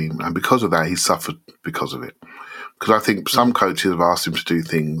coach's dream. And because of that, he's suffered because of it. Because I think some coaches have asked him to do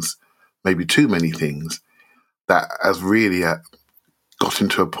things, maybe too many things, that has really got him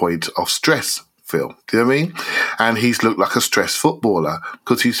to a point of stress, Phil. Do you know what I mean? And he's looked like a stressed footballer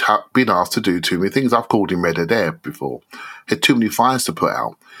because he's been asked to do too many things. I've called him Red Adair before. He had too many fires to put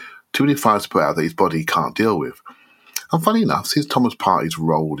out. Too many fires to put out that his body can't deal with. And funny enough, since Thomas Partey's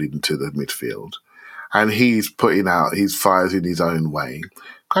rolled into the midfield and he's putting out his fires in his own way,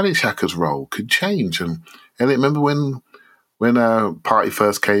 Granit Xhaka's role could change. And remember when Partey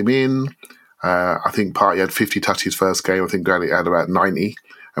first came in, I think Partey had 50 touches first game. I think Granit had about 90.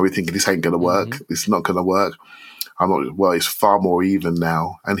 And we're thinking, this ain't going to work. Mm-hmm. This is not going to work. It's far more even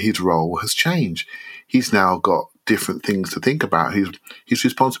now. And his role has changed. He's now got different things to think about. His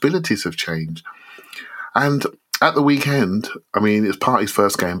responsibilities have changed. And at the weekend, I mean, it's Partey's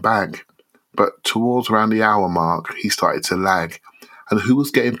first game back. But towards around the hour mark, he started to lag. And who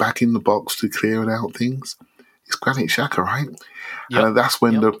was getting back in the box to clear out things? It's Granit Xhaka, right? Yep. And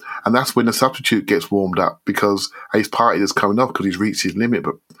that's when the substitute gets warmed up because his Partey is coming up because he's reached his limit.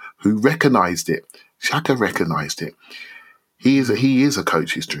 But who recognised it? Xhaka recognised it. He is a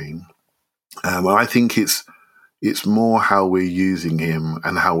coach's dream. And I think it's more how we're using him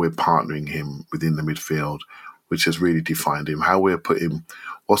and how we're partnering him within the midfield, which has really defined him. How we're putting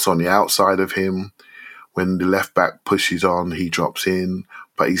what's on the outside of him. When the left back pushes on, he drops in,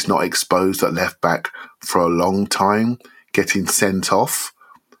 but he's not exposed at left back for a long time, getting sent off.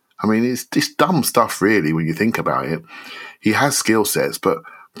 I mean, it's just dumb stuff, really, when you think about it. He has skill sets, but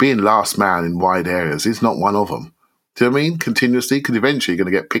being last man in wide areas is not one of them. Do you know what I mean? Continuously, because eventually you're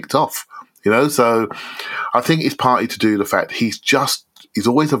going to get picked off. You know, so I think it's partly to do with the fact he's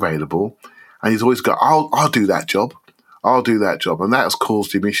always available, and he's always got, I'll do that job. I'll do that job. And that has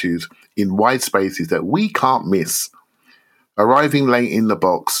caused him issues in wide spaces that we can't miss. Arriving late in the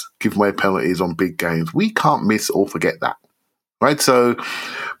box, giving away penalties on big games, we can't miss or forget that. Right? So,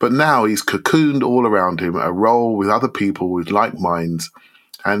 but now he's cocooned all around him, a role with other people with like minds,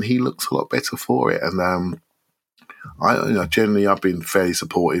 and he looks a lot better for it. And generally I've been fairly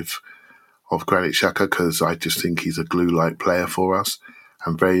supportive of Granit Xhaka because I just think he's a glue-like player for us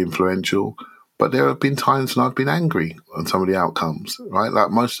and very influential. But there have been times when I've been angry on some of the outcomes, right?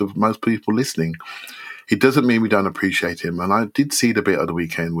 Like most people listening. It doesn't mean we don't appreciate him. And I did see the bit of the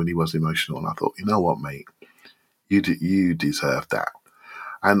weekend when he was emotional, and I thought, you know what, mate? You deserve that.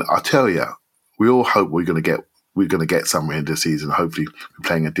 And I tell you, we all hope we're going to get somewhere in the season. Hopefully, we're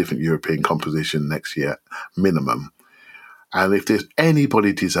playing a different European composition next year, minimum. And if there's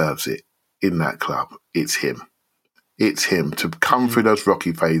anybody deserves it in that club, it's him. It's him to come through those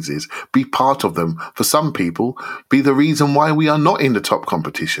rocky phases, be part of them. For some people, be the reason why we are not in the top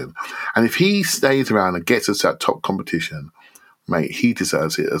competition. And if he stays around and gets us that top competition, mate, he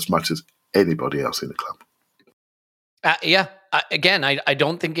deserves it as much as anybody else in the club. Again, I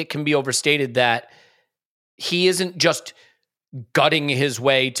don't think it can be overstated that he isn't just gutting his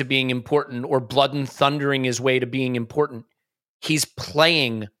way to being important or blood and thundering his way to being important. He's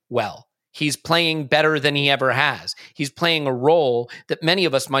playing well. He's playing better than he ever has. He's playing a role that many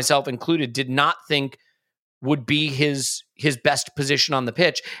of us, myself included, did not think would be his best position on the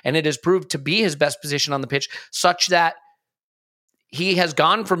pitch. And it has proved to be his best position on the pitch, such that he has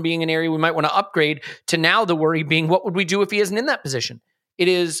gone from being an area we might want to upgrade to now the worry being, what would we do if he isn't in that position? It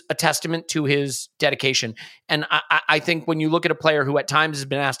is a testament to his dedication. And I think when you look at a player who at times has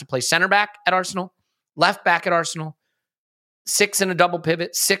been asked to play center back at Arsenal, left back at Arsenal, 6 in a double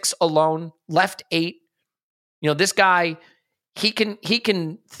pivot, 6 alone, left 8. This guy, he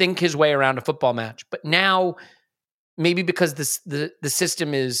can think his way around a football match. But now, maybe because the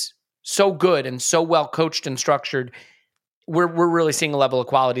system is so good and so well coached and structured, we're really seeing a level of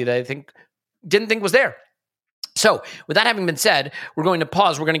quality that I didn't think was there. So, with that having been said, we're going to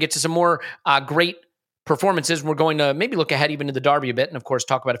pause. We're going to get to some more great performances. We're going to maybe look ahead even to the derby a bit, and of course,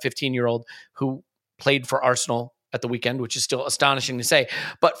 talk about a 15-year-old who played for Arsenal at the weekend, which is still astonishing to say.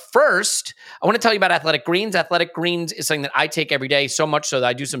 But first, I want to tell you about Athletic Greens. Athletic Greens is something that I take every day, so much so that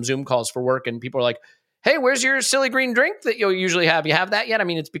I do some Zoom calls for work, and people are like, hey, where's your silly green drink that you'll usually have? You have that yet? I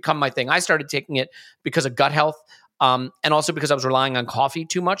mean, it's become my thing. I started taking it because of gut health, and also because I was relying on coffee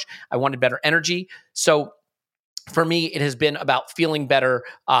too much. I wanted better energy. So for me, it has been about feeling better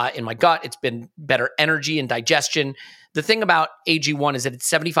in my gut. It's been better energy and digestion. The thing about AG1 is that it's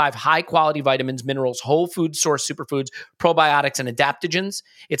 75 high-quality vitamins, minerals, whole food source superfoods, probiotics, and adaptogens.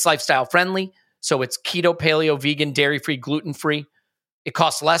 It's lifestyle friendly, so it's keto, paleo, vegan, dairy-free, gluten-free. It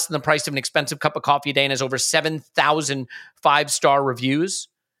costs less than the price of an expensive cup of coffee a day and has over 7,000 five-star reviews.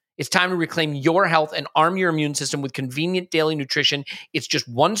 It's time to reclaim your health and arm your immune system with convenient daily nutrition. It's just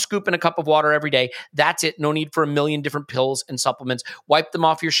 1 scoop in a cup of water every day. That's it. No need for a million different pills and supplements. Wipe them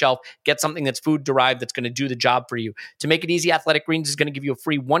off your shelf. Get something that's food-derived that's going to do the job for you. To make it easy, Athletic Greens is going to give you a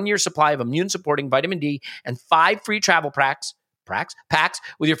free 1-year supply of immune-supporting vitamin D and 5 free travel packs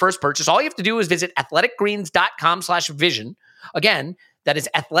with your first purchase. All you have to do is visit athleticgreens.com/vision. Again, that is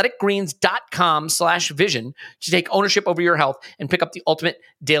athleticgreens.com/vision to take ownership over your health and pick up the ultimate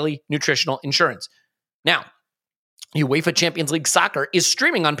daily nutritional insurance. Now, UEFA Champions League Soccer is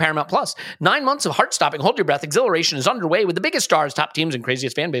streaming on Paramount Plus. 9 months of heart-stopping, hold-your-breath exhilaration is underway with the biggest stars, top teams, and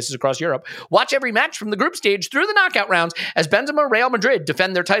craziest fan bases across Europe. Watch every match from the group stage through the knockout rounds as Benzema, Real Madrid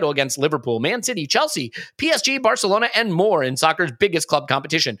defend their title against Liverpool, Man City, Chelsea, PSG, Barcelona, and more in soccer's biggest club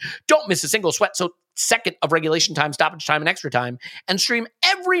competition. Don't miss a single second of regulation time, stoppage time, and extra time, and stream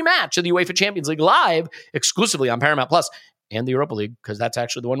every match of the UEFA Champions League live exclusively on Paramount Plus and the Europa League, because that's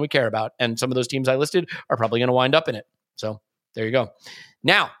actually the one we care about. And some of those teams I listed are probably going to wind up in it. So there you go.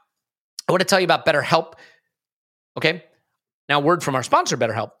 Now, I want to tell you about BetterHelp. Okay. Now, word from our sponsor,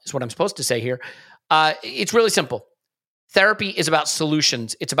 BetterHelp, is what I'm supposed to say here. It's really simple. Therapy is about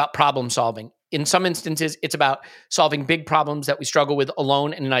solutions. It's about problem solving. In some instances, it's about solving big problems that we struggle with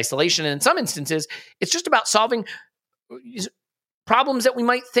alone and in isolation. And in some instances, it's just about solving problems that we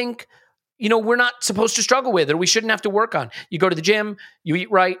might think, we're not supposed to struggle with or we shouldn't have to work on. You go to the gym, you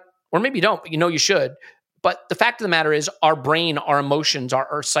eat right, or maybe you don't, but you should. But the fact of the matter is our brain, our emotions,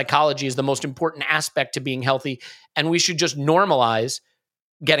 our psychology is the most important aspect to being healthy. And we should just normalize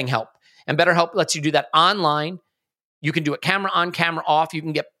getting help. And BetterHelp lets you do that online. You can do it camera on, camera off. You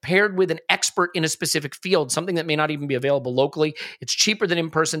can get paired with an expert in a specific field, something that may not even be available locally. It's cheaper than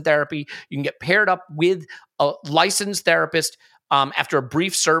in-person therapy. You can get paired up with a licensed therapist after a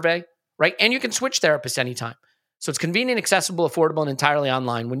brief survey, right? And you can switch therapists anytime. So it's convenient, accessible, affordable, and entirely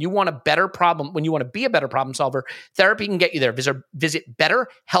online. When you want a better problem, when you want to be a better problem solver, therapy can get you there. Visit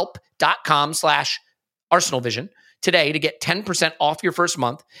betterhelp.com/ArsenalVision today to get 10% off your first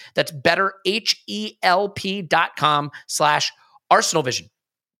month. That's betterhelp.com/ArsenalVision.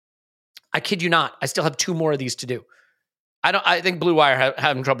 I kid you not. I still have 2 more of these to do. I think Blue Wire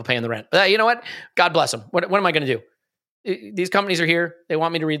having trouble paying the rent. But you know what? God bless them. What am I going to do? These companies are here. They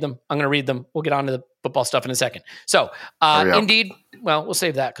want me to read them. I'm going to read them. We'll get on to the football stuff in a second. So, Indeed, well, we'll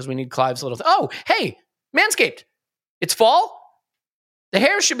save that because we need Clive's little oh, hey, Manscaped. It's fall. The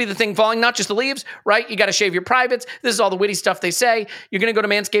hair should be the thing falling, not just the leaves, right? You got to shave your privates. This is all the witty stuff they say. You're going to go to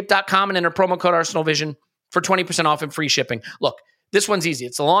manscaped.com and enter promo code ArsenalVision for 20% off and free shipping. Look, This one's easy.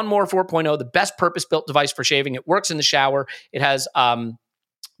 It's the Lawnmower 4.0, the best purpose-built device for shaving. It works in the shower. It has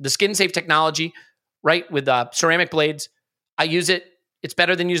the skin-safe technology, right, with ceramic blades. I use it. It's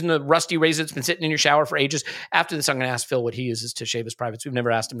better than using the rusty razor that's been sitting in your shower for ages. After this, I'm going to ask Phil what he uses to shave his privates. We've never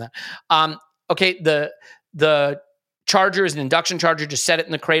asked him that. Okay, the charger is an induction charger. Just set it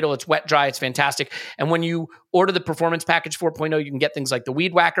in the cradle. It's wet, dry. It's fantastic. And when you order the Performance Package 4.0, you can get things like the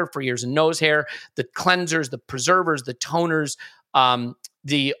Weed Whacker for ears and nose hair, the cleansers, the preservers, the toners,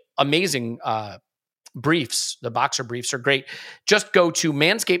 the amazing briefs. The boxer briefs are great. Just go to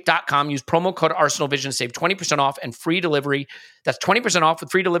manscaped.com, use promo code ArsenalVision to save 20% off and free delivery. That's 20% off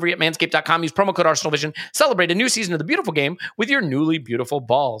with free delivery at manscaped.com. Use promo code ArsenalVision. Celebrate a new season of the beautiful game with your newly beautiful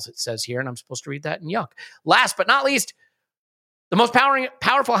balls, it says here, and I'm supposed to read that in yuck. Last but not least, the most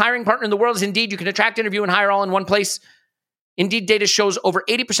powerful hiring partner in the world is Indeed. You can attract, interview, and hire all in one place. Indeed data shows over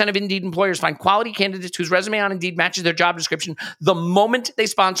 80% of Indeed employers find quality candidates whose resume on Indeed matches their job description the moment they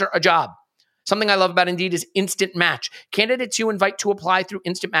sponsor a job. Something I love about Indeed is Instant Match. Candidates you invite to apply through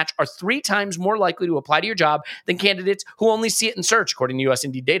Instant Match are 3 times more likely to apply to your job than candidates who only see it in search, according to U.S.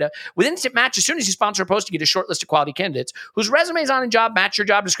 Indeed data. With Instant Match, as soon as you sponsor a post, you get a short list of quality candidates whose resumes on a job match your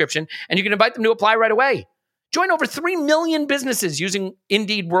job description, and you can invite them to apply right away. Join over 3 million businesses using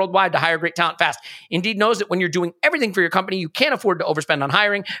Indeed worldwide to hire great talent fast. Indeed knows that when you're doing everything for your company, you can't afford to overspend on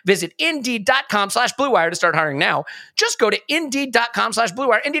hiring. Visit Indeed.com/Blue Wire to start hiring now. Just go to Indeed.com/Blue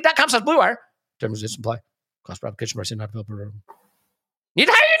Wire. Indeed.com/Blue Wire. Terms and conditions apply. Cost per application, price not available. Need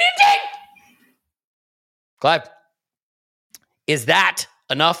to hire you in Indeed! Clive, is that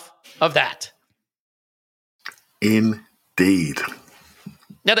enough of that? Indeed.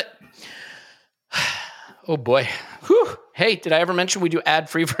 Nailed it. Oh boy. Whew. Hey, did I ever mention we do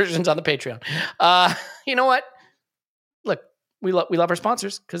ad-free versions on the Patreon? You know what? Look, we love our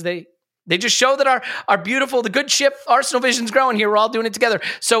sponsors because they just show that our beautiful, the good ship, Arsenal Vision's growing here. We're all doing it together.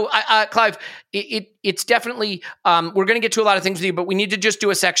 So, Clive, it's definitely, we're going to get to a lot of things with you, but we need to just do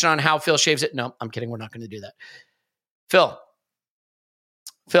a section on how Phil shaves it. No, I'm kidding. We're not going to do that. Phil.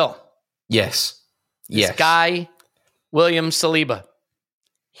 Yes. This guy, William Saliba,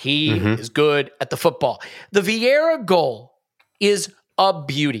 he is good at the football. The Vieira goal is a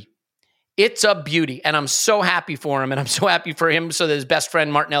beauty. It's a beauty, and I'm so happy for him, and I'm so happy for him so that his best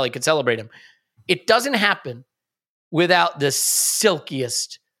friend Martinelli could celebrate him. It doesn't happen without the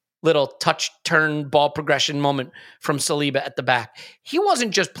silkiest little touch, turn, ball progression moment from Saliba at the back. He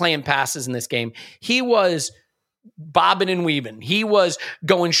wasn't just playing passes in this game. He was bobbing and weaving. He was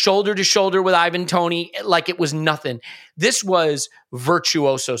going shoulder to shoulder with Ivan Toney like it was nothing. This was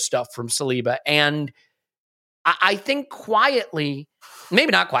virtuoso stuff from Saliba, and I think quietly,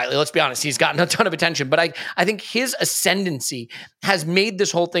 maybe not quietly, let's be honest, he's gotten a ton of attention, but I think his ascendancy has made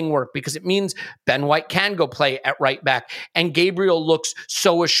this whole thing work because it means Ben White can go play at right back, and Gabriel looks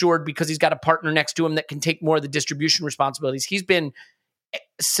so assured because he's got a partner next to him that can take more of the distribution responsibilities. He's been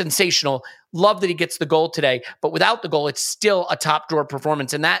sensational. Love that he gets the goal today, but without the goal, it's still a top drawer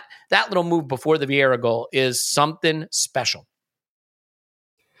performance, and that little move before the Vieira goal is something special.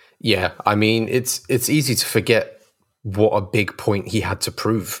 Yeah, I mean, it's easy to forget what a big point he had to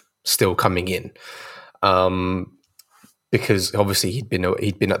prove still coming in, because obviously he'd been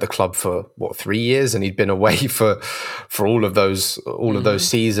at the club for 3 years, and he'd been away for all of those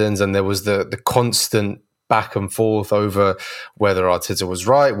seasons, and there was the constant back and forth over whether Arteta was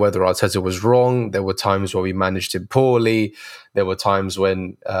right, whether Arteta was wrong. There were times where we managed him poorly. There were times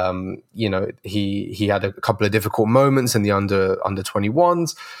when he had a couple of difficult moments in the under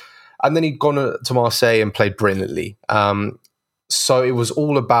 21s. And then he'd gone to Marseille and played brilliantly. So it was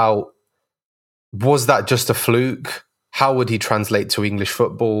all about, was that just a fluke? How would he translate to English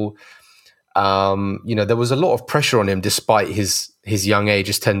football? There was a lot of pressure on him despite his young age,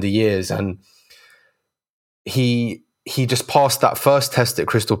 his tender years. And he just passed that first test at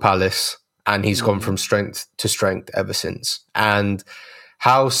Crystal Palace, and he's gone from strength to strength ever since. And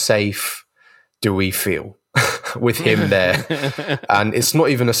how safe do we feel with him there? And it's not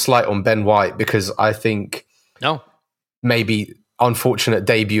even a slight on Ben White, because I think maybe unfortunate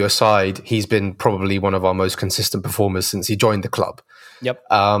debut aside, he's been probably one of our most consistent performers since he joined the club. Yep.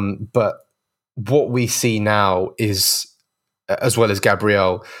 But what we see now is, as well as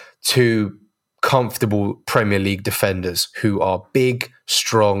Gabriel, two comfortable Premier League defenders who are big,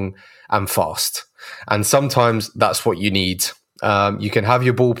 strong, and fast. And sometimes that's what you need. You can have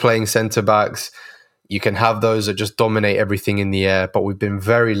your ball-playing centre-backs. You can have those that just dominate everything in the air. But we've been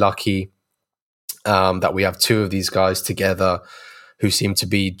very lucky that we have two of these guys together who seem to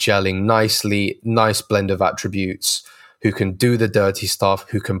be gelling nicely, nice blend of attributes, who can do the dirty stuff,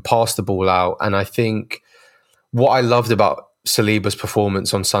 who can pass the ball out. And I think what I loved about Saliba's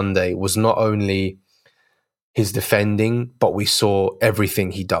performance on Sunday was not only his defending, but we saw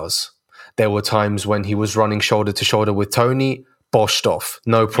everything he does. There were times when he was running shoulder to shoulder with Tony, boshed off,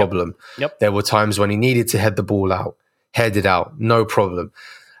 no problem. Yep. There were times when he needed to head the ball out, headed out, no problem.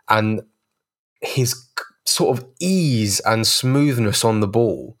 And his sort of ease and smoothness on the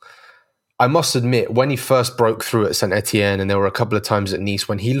ball, I must admit, when he first broke through at Saint Etienne, and there were a couple of times at Nice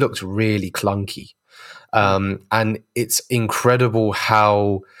when he looked really clunky. And it's incredible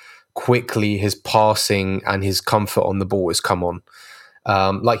how quickly his passing and his comfort on the ball has come on.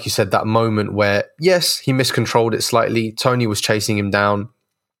 Like you said, that moment where, yes, he miscontrolled it slightly. Tony was chasing him down.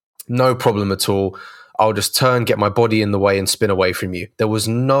 No problem at all. I'll just turn, get my body in the way and spin away from you. There was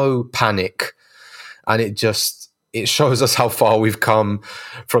no panic. And it shows us how far we've come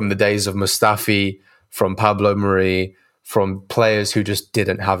from the days of Mustafi, from Pablo Mari, from players who just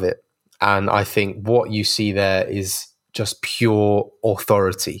didn't have it. And I think what you see there is just pure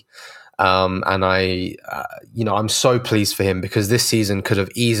authority. And I'm so pleased for him, because this season could have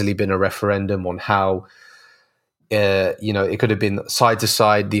easily been a referendum on how, it could have been side to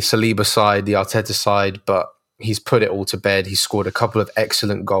side, the Saliba side, the Arteta side, but he's put it all to bed. He's scored a couple of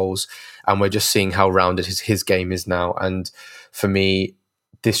excellent goals, and we're just seeing how rounded his game is now. And for me,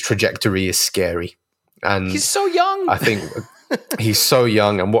 this trajectory is scary. And he's so young. I think he's so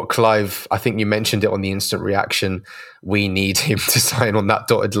young. And what Clive, I think you mentioned it on the instant reaction, we need him to sign on that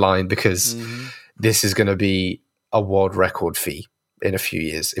dotted line, because this is going to be a world record fee in a few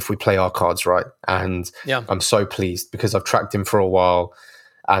years if we play our cards right. And I'm so pleased, because I've tracked him for a while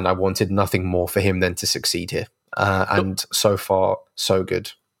and I wanted nothing more for him than to succeed here. And so far, so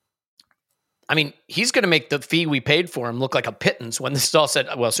good. I mean, he's going to make the fee we paid for him look like a pittance when this is all said.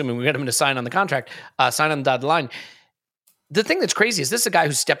 Well, assuming we get him to sign on the contract, sign on the dotted line. The thing that's crazy is this is a guy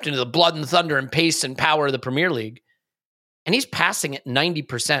who stepped into the blood and thunder and pace and power of the Premier League, and he's passing at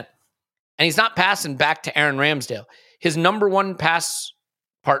 90%. And he's not passing back to Aaron Ramsdale. His number one pass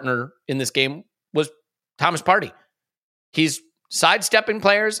partner in this game was Thomas Partey. He's sidestepping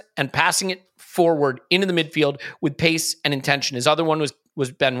players and passing it forward into the midfield with pace and intention. His other one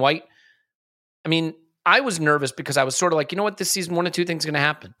was Ben White. I mean, I was nervous because I was sort of like, you know what, this season, one of two things are going to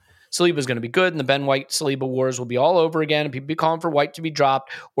happen. Saliba's going to be good, and the Ben White Saliba wars will be all over again, and people be calling for White to be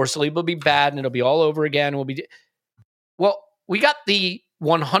dropped, or Saliba will be bad, and it'll be all over again. Well, we got the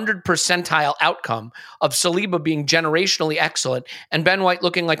 100 percentile outcome of Saliba being generationally excellent and Ben White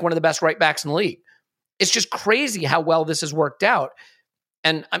looking like one of the best right backs in the league. It's just crazy how well this has worked out.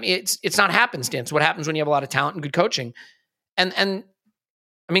 And I mean, it's not happenstance. What happens when you have a lot of talent and good coaching? And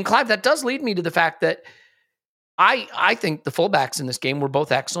I mean, Clive, that does lead me to the fact that I think the fullbacks in this game were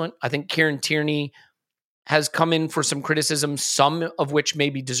both excellent. I think Kieran Tierney has come in for some criticism, some of which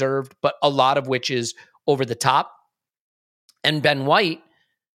may be deserved, but a lot of which is over the top. And Ben White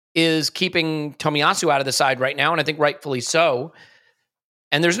is keeping Tomiyasu out of the side right now, and I think rightfully so.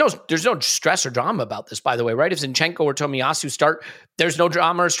 And there's no stress or drama about this, by the way, right? If Zinchenko or Tomiyasu start, there's no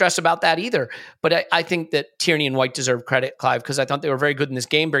drama or stress about that either. But I think that Tierney and White deserve credit, Clive, because I thought they were very good in this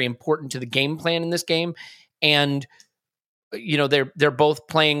game, very important to the game plan in this game. And, you know, they're both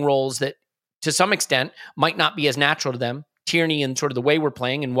playing roles that, to some extent, might not be as natural to them. Tierney in sort of the way we're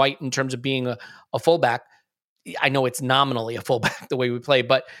playing, and White in terms of being a fullback. I know it's nominally a fullback the way we play,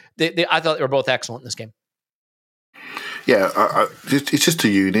 but I thought they were both excellent in this game. Yeah, it's just a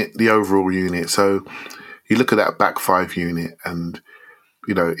unit, the overall unit. So you look at that back five unit, and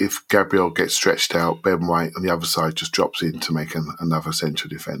you know, if Gabriel gets stretched out, Ben White on the other side just drops in to make another central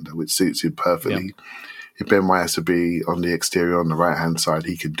defender, which suits him perfectly. Yep. If Ben White has to be on the exterior on the right hand side,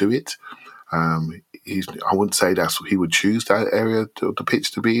 he can do it. I wouldn't say that's what he would choose that area of the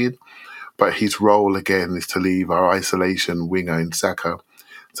pitch to be in, but his role again is to leave our isolation winger in Saka.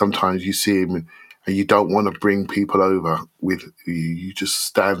 Sometimes you see him and you don't want to bring people over with you. You just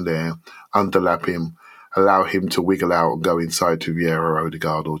stand there, underlap him, allow him to wiggle out and go inside to Vieira,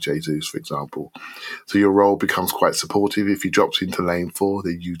 Odegaard or Jesus, for example. So your role becomes quite supportive. If he drops into lane 4,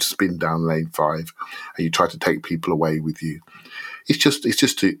 then you spin down lane 5 and you try to take people away with you. It's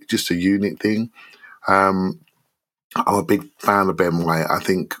just a unit thing. I'm a big fan of Ben White. I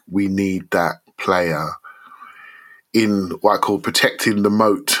think we need that player in what I call protecting the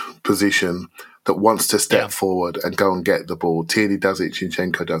moat position that wants to step forward and go and get the ball. Tierney does it,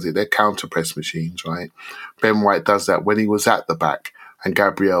 Zinchenko does it. They're counter-press machines, right? Ben White does that when he was at the back, and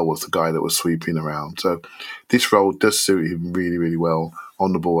Gabriel was the guy that was sweeping around. So this role does suit him really, really well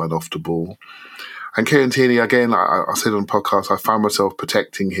on the ball and off the ball. And Kieran Tierney, again, I said on the podcast, I found myself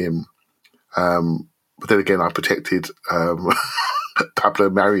protecting him. But then again, I protected Pablo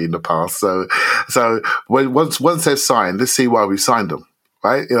Mari in the past. So once they've signed, let's see why we signed them,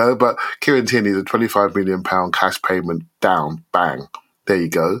 right? But Kieran Tierney's a £25 million cash payment down, bang. There you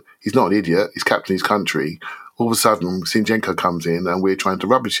go. He's not an idiot. He's captain his country. All of a sudden, Zinchenko comes in and we're trying to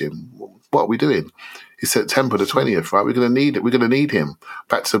rubbish him. What are we doing? It's September the 20th, right? We're going to need it. We're going to need him.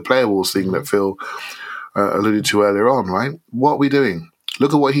 Back to the player wars thing that Phil alluded to earlier on, right? What are we doing?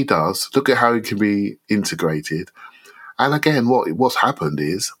 Look at what he does. Look at how he can be integrated. And again, what's happened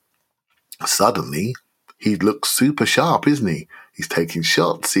is suddenly he looks super sharp, isn't he? He's taking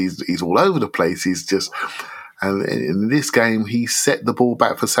shots. He's all over the place. And in this game, he set the ball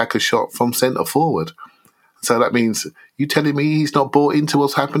back for Saka's shot from centre forward. So that means, you telling me he's not bought into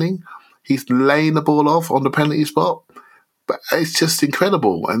what's happening? He's laying the ball off on the penalty spot? But it's just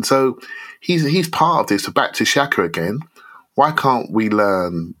incredible. And so he's part of this. So back to Xhaka again. Why can't we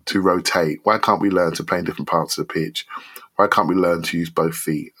learn to rotate? Why can't we learn to play in different parts of the pitch? Why can't we learn to use both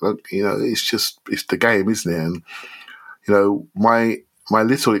feet? It's the game, isn't it? And, my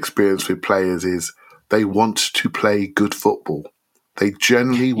little experience with players is they want to play good football. They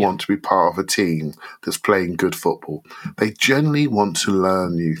generally want to be part of a team that's playing good football. They generally want to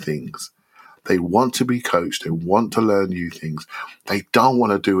learn new things. They want to be coached. They want to learn new things. They don't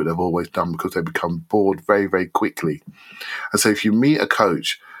want to do what they've always done because they become bored very, very quickly. And so if you meet a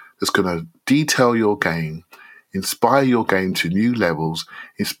coach that's going to detail your game, inspire your game to new levels,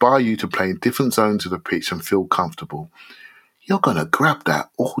 inspire you to play in different zones of the pitch and feel comfortable, you're going to grab that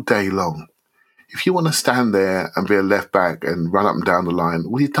all day long. If you want to stand there and be a left back and run up and down the line,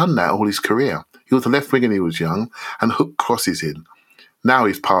 well, he's done that all his career. He was a left winger when he was young and hooked crosses in. Now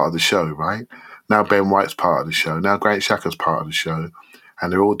he's part of the show, right? Now Ben White's part of the show. Now Granit Xhaka's part of the show.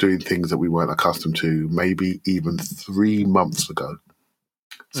 And they're all doing things that we weren't accustomed to maybe even 3 months ago.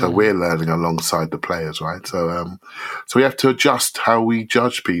 So we're learning alongside the players, right? So we have to adjust how we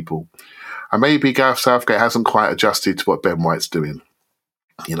judge people. And maybe Gareth Southgate hasn't quite adjusted to what Ben White's doing.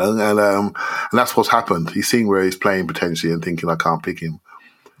 And that's what's happened. He's seeing where he's playing potentially and thinking, I can't pick him.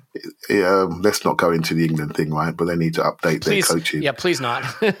 Let's not go into the England thing, right? But they need to update their coaching. Yeah, please not.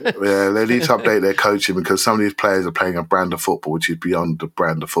 They need to update their coaching because some of these players are playing a brand of football which is beyond the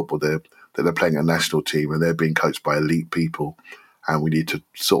brand of football that they're playing a national team and they're being coached by elite people, and we need to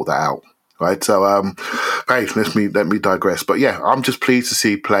sort that out, right? So, hey, let me digress. But yeah, I'm just pleased to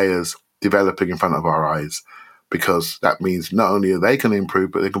see players developing in front of our eyes, because that means not only are they going to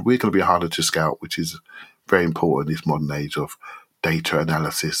improve, but we're going to be harder to scout, which is very important in this modern age of data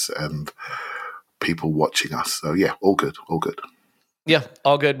analysis and people watching us. So yeah, all good. Yeah,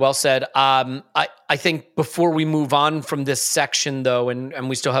 all good. Well said. I think before we move on from this section, though, and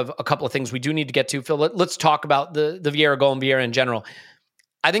we still have a couple of things we do need to get to, Phil, let's talk about the Vieira goal and Vieira in general.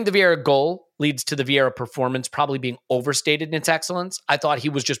 I think the Vieira goal leads to the Vieira performance probably being overstated in its excellence. I thought he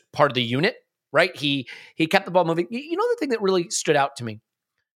was just part of the unit, right? He kept the ball moving. You know the thing that really stood out to me?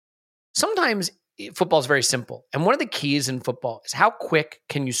 Sometimes football is very simple. And one of the keys in football is how quick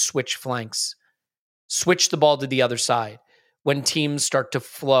can you switch flanks, switch the ball to the other side when teams start to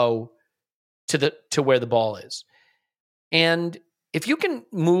flow to where the ball is. And if you can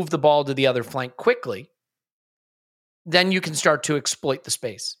move the ball to the other flank quickly, then you can start to exploit the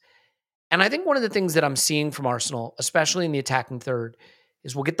space. And I think one of the things that I'm seeing from Arsenal, especially in the attacking third,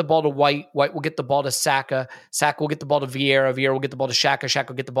 is we'll get the ball to White will get the ball to Saka will get the ball to Vieira will get the ball to Xhaka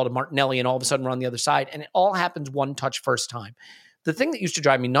will get the ball to Martinelli, and all of a sudden we're on the other side, and it all happens one touch first time. The thing that used to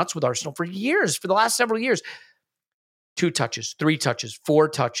drive me nuts with Arsenal for the last several years, 2 touches, 3 touches, 4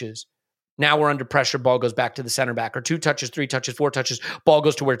 touches. Now we're under pressure, ball goes back to the center back, or 2 touches, 3 touches, 4 touches, ball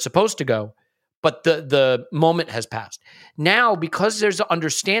goes to where it's supposed to go. But the moment has passed. Now, because there's an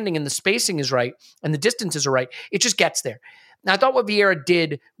understanding and the spacing is right and the distances are right, it just gets there. Now, I thought what Vieira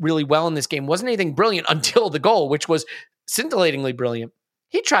did really well in this game wasn't anything brilliant until the goal, which was scintillatingly brilliant.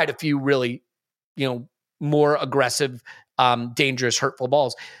 He tried a few really, more aggressive, dangerous, hurtful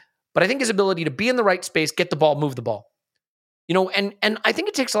balls. But I think his ability to be in the right space, get the ball, move the ball. And I think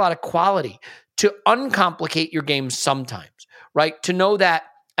it takes a lot of quality to uncomplicate your game sometimes, right? To know that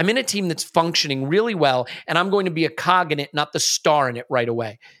I'm in a team that's functioning really well, and I'm going to be a cog in it, not the star in it right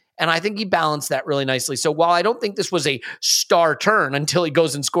away. And I think he balanced that really nicely. So while I don't think this was a star turn until he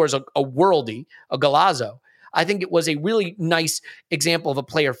goes and scores a worldie, a golazo, I think it was a really nice example of a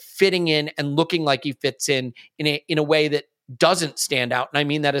player fitting in and looking like he fits in a way that doesn't stand out. And I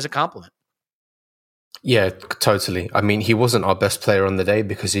mean that as a compliment. Yeah, totally. I mean, he wasn't our best player on the day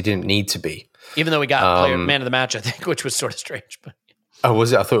because he didn't need to be. Even though we got man of the match, I think, which was sort of strange. But oh,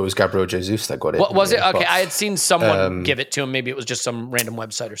 was it? I thought it was Gabriel Jesus that got it. What was it? Okay, I had seen someone give it to him. Maybe it was just some random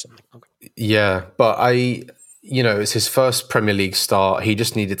website or something. Okay. Yeah, but it's his first Premier League start. He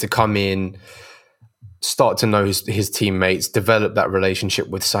just needed to come in, start to know his teammates, develop that relationship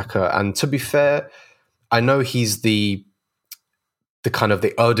with Saka. And to be fair, I know he's the kind of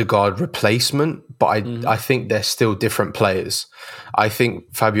the Ødegaard replacement, but I think they're still different players. I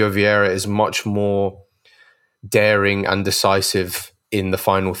think Fabio Vieira is much more daring and decisive in the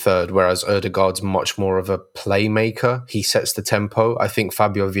final third, whereas Ødegaard's much more of a playmaker. He sets the tempo. I think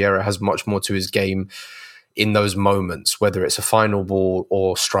Fabio Vieira has much more to his game in those moments, whether it's a final ball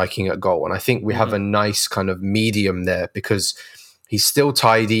or striking at goal. And I think we have a nice kind of medium there because he's still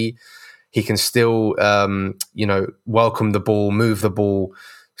tidy. He can still, welcome the ball, move the ball,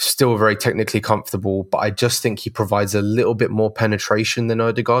 still very technically comfortable. But I just think he provides a little bit more penetration than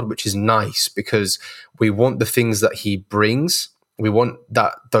Ødegaard, which is nice because we want the things that he brings. We want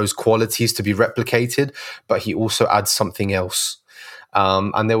those qualities to be replicated, but he also adds something else.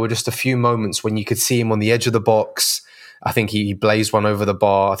 And there were just a few moments when you could see him on the edge of the box. I think he blazed one over the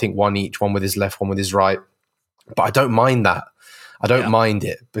bar. I think one each, one with his left, one with his right. But I don't mind that. I don't mind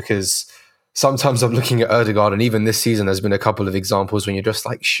it because sometimes I'm looking at Ødegaard, and even this season there's been a couple of examples when you're just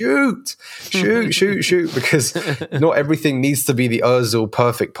like, shoot, because not everything needs to be the Ozil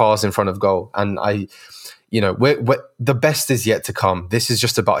perfect pass in front of goal. And the best is yet to come. This is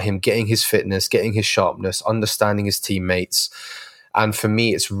just about him getting his fitness, getting his sharpness, understanding his teammates. And for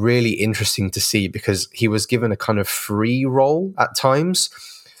me, it's really interesting to see because he was given a kind of free role at times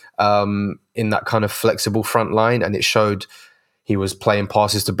in that kind of flexible front line. And it showed he was playing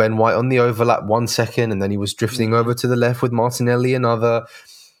passes to Ben White on the overlap 1 second, and then he was drifting over to the left with Martinelli another.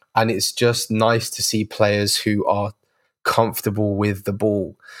 And it's just nice to see players who are comfortable with the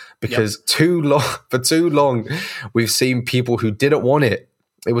ball because for too long, we've seen people who didn't want it.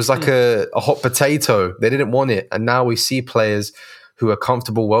 It was like a hot potato. They didn't want it. And now we see players who are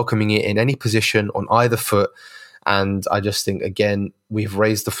comfortable welcoming it in any position on either foot. And I just think, again, we've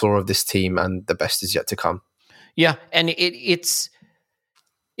raised the floor of this team and the best is yet to come. Yeah, and it's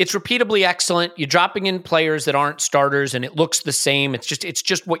repeatably excellent. You're dropping in players that aren't starters and it looks the same. It's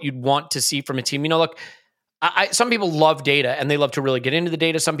just what you'd want to see from a team. Look, some people love data and they love to really get into the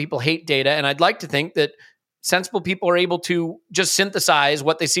data. Some people hate data. And I'd like to think that sensible people are able to just synthesize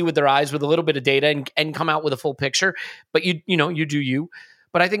what they see with their eyes with a little bit of data and come out with a full picture. But you do you.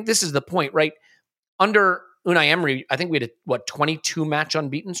 But I think this is the point, right? Under Unai Emery, I think we had a 22 match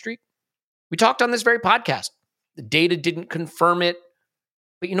unbeaten streak. We talked on this very podcast. The data didn't confirm it.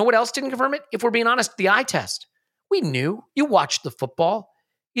 But you know what else didn't confirm it? If we're being honest, the eye test. We knew. You watched the football.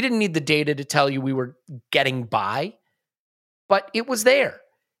 You didn't need the data to tell you we were getting by. But it was there.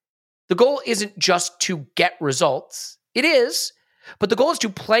 The goal isn't just to get results. It is, but the goal is to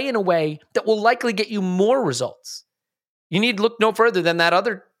play in a way that will likely get you more results. You need to look no further than that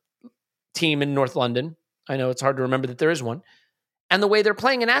other team in North London. I know it's hard to remember that there is one. And the way they're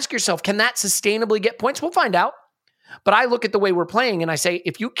playing, and ask yourself, can that sustainably get points? We'll find out. But I look at the way we're playing and I say,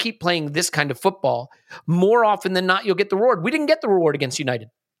 if you keep playing this kind of football, more often than not, you'll get the reward. We didn't get the reward against United.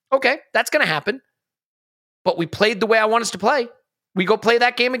 Okay, that's going to happen. But we played the way I want us to play. We go play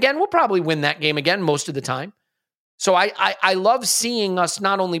that game again, we'll probably win that game again most of the time. So I love seeing us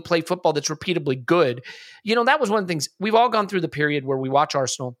not only play football that's repeatably good. That was one of the things. We've all gone through the period where we watch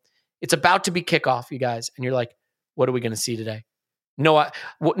Arsenal. It's about to be kickoff, you guys. And you're like, what are we going to see today? No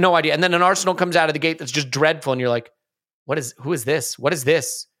idea. And then an Arsenal comes out of the gate that's just dreadful. And you're like, who is this? What is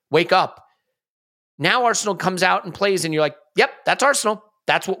this? Wake up. Now Arsenal comes out and plays and you're like, yep, that's Arsenal.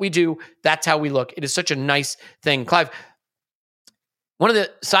 That's what we do. That's how we look. It is such a nice thing. Clive, one of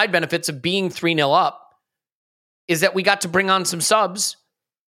the side benefits of being 3-0 up is that we got to bring on some subs.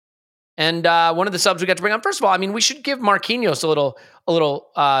 And one of the subs we got to bring on, first of all, we should give Marquinhos a little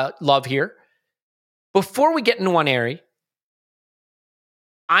love here. Before we get into Nwaneri,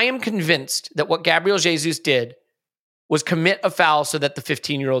 I am convinced that what Gabriel Jesus did was commit a foul so that the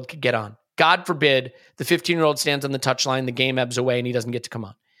 15-year-old could get on. God forbid the 15-year-old stands on the touchline, the game ebbs away, and he doesn't get to come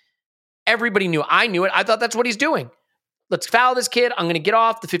on. Everybody knew. I knew it. I thought that's what he's doing. Let's foul this kid. I'm going to get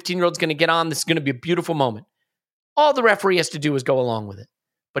off. The 15-year-old's going to get on. This is going to be a beautiful moment. All the referee has to do is go along with it.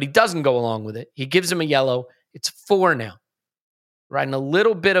 But he doesn't go along with it. He gives him a yellow. It's 4 now. Riding a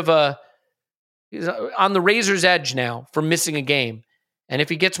little bit of he's on the razor's edge now for missing a game. And if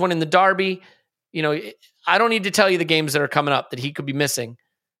he gets one in the derby, I don't need to tell you the games that are coming up that he could be missing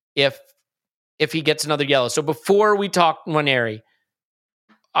if he gets another yellow. So before we talk Nwaneri,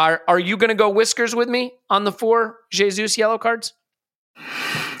 are you going to go whiskers with me on the 4 Jesus yellow cards?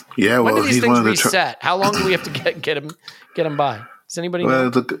 Yeah, well, when do these things reset? How long do we have to get him by? Does anybody know?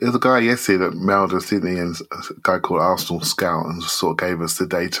 There's a guy yesterday that mailed us, didn't he? And a guy called Arsenal Scout, and sort of gave us the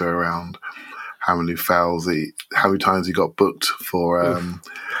data around how many times he got booked for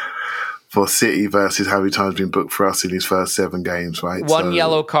City versus how many times been booked for us in his first 7 games, right? One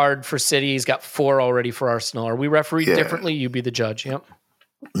yellow card for City. He's got 4 already for Arsenal. Are we refereed differently? You be the judge. Yep.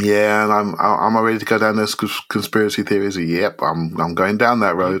 Yeah, and I'm ready to go down those conspiracy theories. Yep, I'm going down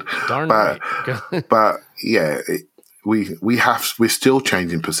that road. Darn right. But yeah, we're still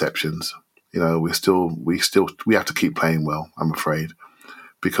changing perceptions. You know, we have to keep playing well, I'm afraid,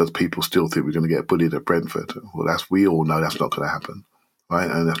 because people still think we're going to get bullied at Brentford. Well, we all know that's not going to happen. Right,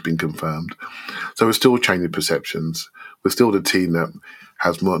 and that's been confirmed. So we're still changing perceptions. We're still the team that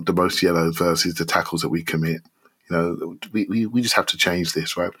has the most yellows versus the tackles that we commit. You know, we just have to change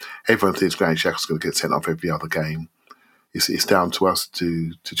this, right? Everyone thinks Granit Xhaka's going to get sent off every other game. It's down to us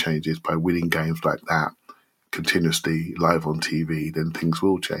to change this by winning games like that continuously live on TV. Then things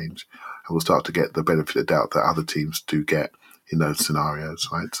will change, and we'll start to get the benefit of the doubt that other teams do get in those scenarios,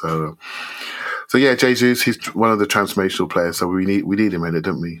 right? So yeah, Jesus, he's one of the transformational players. So we need him in it,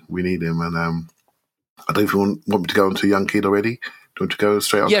 don't we? We need him, and I don't know if you want me to go on to young kid already. Do you want to go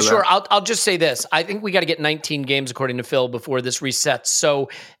straight on? Yeah, to sure. that? I'll just say this: I think we got to get 19 games according to Phil before this resets. So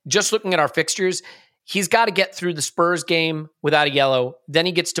just looking at our fixtures, he's got to get through the Spurs game without a yellow. Then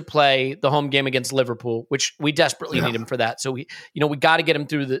he gets to play the home game against Liverpool, which we desperately need him for that. So we got to get him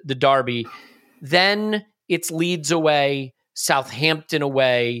through the derby. Then it's Leeds away, Southampton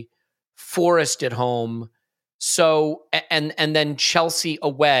away, Forest at home. So, and then Chelsea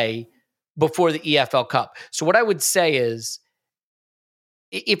away before the EFL Cup. So what I would say is,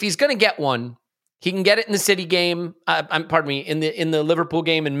 if he's going to get one, he can get it in the City game. In the Liverpool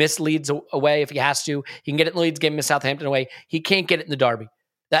game and miss Leeds away if he has to. He can get it in the Leeds game, miss Southampton away. He can't get it in the derby.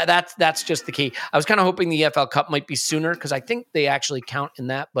 That's just the key. I was kind of hoping the EFL Cup might be sooner because I think they actually count in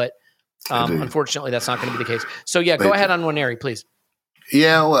that, but unfortunately that's not going to be the case. So yeah, go ahead on Nwaneri, please.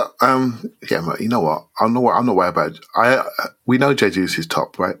 Yeah, well, you know what? I'm not worried about it. We know Jesus is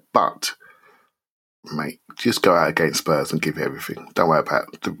top, right? But, mate, just go out against Spurs and give it everything. Don't worry about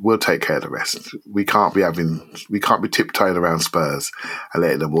it. We'll take care of the rest. We can't be tiptoeing around Spurs and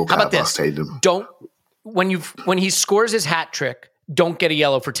letting them walk out of our stadium. When he scores his hat trick, don't get a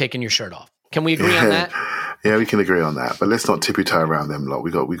yellow for taking your shirt off. Can we agree on that? Yeah, we can agree on that. But let's not tippy-toe around them lot.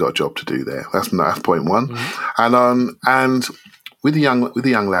 We got a job to do there. That's point one. Mm-hmm. And with the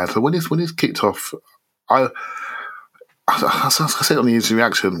young lad, so when he's kicked off, I said on the instant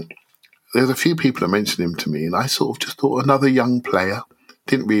reaction, there's a few people that mentioned him to me, and I sort of just thought another young player.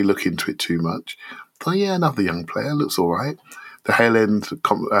 Didn't really look into it too much. Thought, yeah, another young player looks all right. The Hale End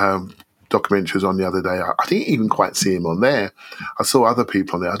documentary was on the other day. I didn't even quite see him on there. I saw other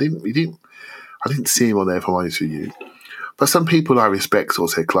people on there. I didn't see him on there, if I'm honest with you. But some people I respect sort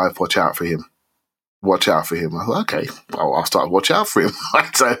of said, Clive, watch out for him. Watch out for him. I thought, okay, I'll start to watch out for him.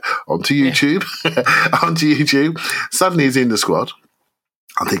 So onto YouTube. Suddenly he's in the squad.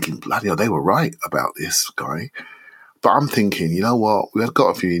 I'm thinking, bloody hell, they were right about this guy. But I'm thinking, you know what? We've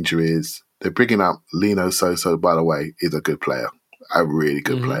got a few injuries. They're bringing up Lino Soso, by the way, is a good player. A really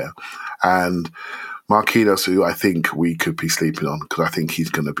good player. And Marquinhos, who I think we could be sleeping on, because I think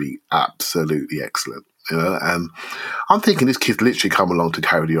he's going to be absolutely excellent. You know, and I'm thinking this kid's literally come along to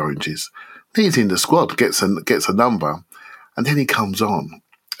carry the oranges. He's in the squad, gets a number, and then he comes on.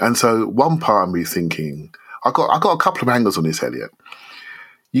 And so one part of me thinking, I got a couple of angles on this, Elliot.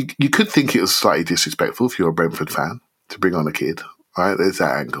 You could think it was slightly disrespectful if you're a Brentford fan to bring on a kid, right? There's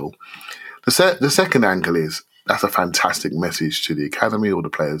that angle. The second angle is that's a fantastic message to the academy, all the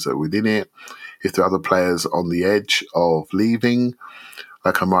players that are within it. If there are other players on the edge of leaving,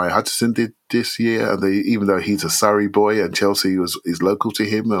 like Omari Hutchinson did this year, and even though he's a Surrey boy and Chelsea is local to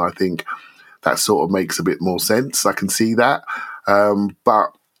him, and I think that sort of makes a bit more sense. I can see that. But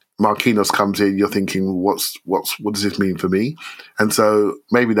Marquinhos comes in, you're thinking, what does this mean for me? And so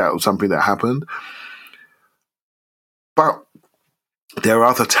maybe that was something that happened. But there are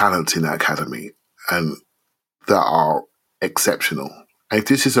other talents in that academy and that are exceptional. And if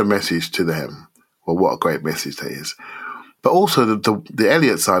this is a message to them, well, what a great message that is. But also the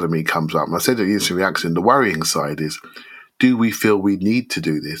Elliot side of me comes up. And I said in the instant reaction, the worrying side is, do we feel we need to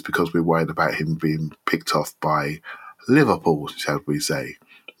do this because we're worried about him being picked off by Liverpool, shall we say?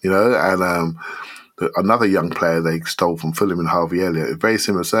 You know, and another young player they stole from Fulham and Harvey Elliott in very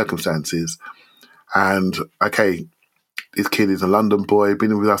similar circumstances. And, okay, this kid is a London boy,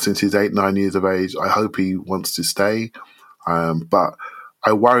 been with us since he's 8-9 years of age. I hope he wants to stay. But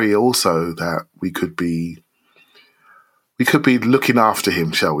I worry also that we could be looking after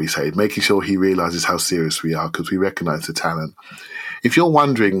him, shall we say, making sure he realises how serious we are because we recognise the talent. If you're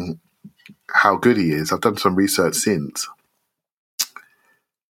wondering how good he is, I've done some research since.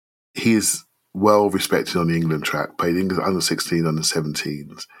 He's well respected on the England track, played England under 16, under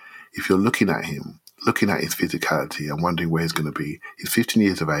 17s. If you're looking at him, looking at his physicality and wondering where he's going to be, he's 15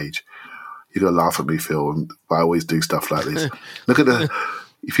 years of age. You're going to laugh at me, Phil, but I always do stuff like this.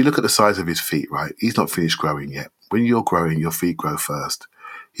 If you look at the size of his feet, right, he's not finished growing yet. When you're growing, your feet grow first.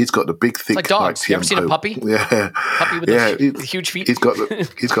 He's got the big, thick, it's like dogs. You ever seen a puppy? Yeah, puppy with the huge feet. He's got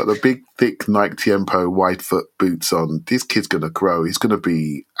the big, thick Nike Tiempo wide foot boots on. This kid's going to grow. He's going to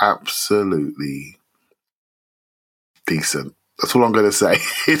be absolutely decent. That's all I'm going to say.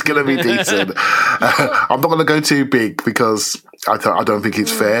 He's going to be decent. I'm not going to go too big because I don't think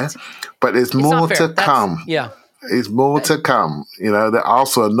it's fair. But there's more to come. Yeah, there's more to come. You know, the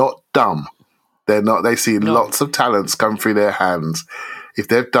Arsenal are not dumb. They're not. They see lots of talents come through their hands. If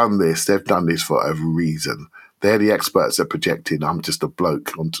they've done this for a reason. They're the experts at projecting. I'm just a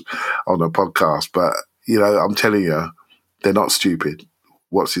bloke on a podcast. But, you know, I'm telling you, they're not stupid.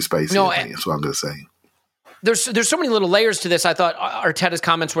 Watch his space. No, that's what I'm going to say. There's so many little layers to this. I thought Arteta's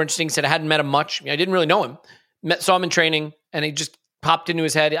comments were interesting. He said I hadn't met him much. I didn't really know him. Saw him in training, and he just popped into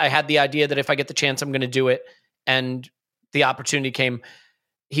his head. I had the idea that if I get the chance, I'm going to do it. And the opportunity came.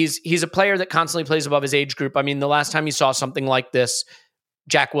 He's a player that constantly plays above his age group. I mean, the last time you saw something like this,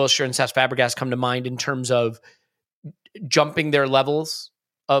 Jack Wilshere and Cesc Fabregas come to mind in terms of jumping their levels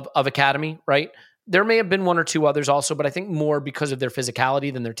of academy, right? There may have been one or two others also, but I think more because of their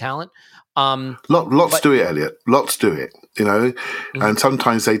physicality than their talent. Lots do it, Elliot. Lots do it, you know. Mm-hmm. And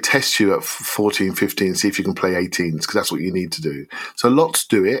sometimes they test you at 14, 15, see if you can play 18s, because that's what you need to do. So lots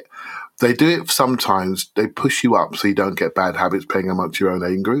do it. They do it sometimes. They push you up so you don't get bad habits playing amongst your own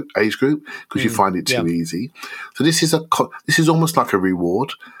age group because you find it too easy. So this is almost like a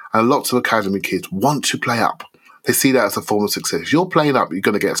reward. And lots of academy kids want to play up. They see that as a form of success. You're playing up, you're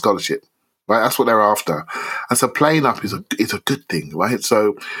going to get a scholarship. Right, that's what they're after, and so playing up is a good thing, right?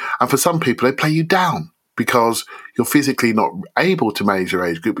 So, and for some people, they play you down because you're physically not able to manage your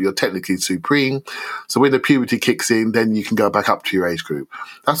age group, but you're technically supreme. So when the puberty kicks in, then you can go back up to your age group.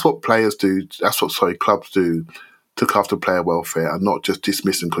 That's what players do. That's what clubs do. Look after player welfare and not just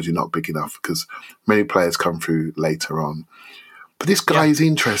dismiss them because you're not big enough. Because many players come through later on. But this guy is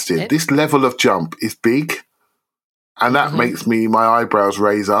interesting. This level of jump is big, and that makes my eyebrows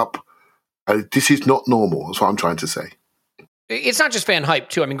raise up. This is not normal. That's what I'm trying to say. It's not just fan hype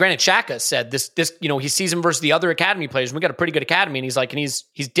too. I mean, granted, Xhaka said this, you know, he sees him versus the other academy players. And we got a pretty good academy, and he's like, and he's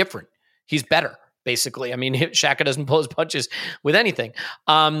different. He's better, basically. I mean, Xhaka doesn't pull his punches with anything.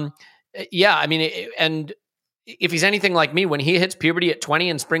 Yeah, I mean, and if he's anything like me, when he hits puberty at 20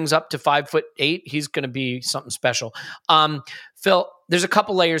 and springs up to 5'8", he's going to be something special. Phil, there's a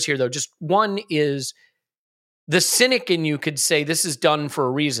couple layers here though. Just one is the cynic in you could say this is done for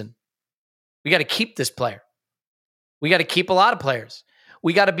a reason. We got to keep this player. We got to keep a lot of players.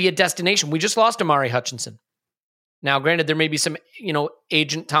 We got to be a destination. We just lost Amari Hutchinson. Now, granted, there may be some, you know,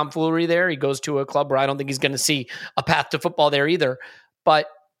 agent tomfoolery there. He goes to a club where I don't think he's going to see a path to football there either. But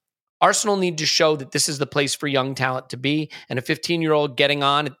Arsenal need to show that this is the place for young talent to be. And a 15-year-old getting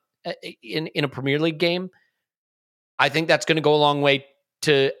on in a Premier League game, I think that's going to go a long way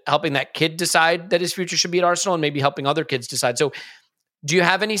to helping that kid decide that his future should be at Arsenal and maybe helping other kids decide. So do you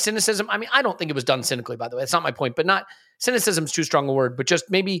have any cynicism? I mean, I don't think it was done cynically, by the way. That's not my point, but not cynicism is too strong a word, but just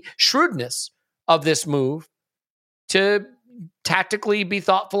maybe shrewdness of this move to tactically be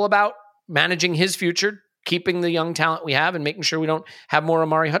thoughtful about managing his future, keeping the young talent we have, and making sure we don't have more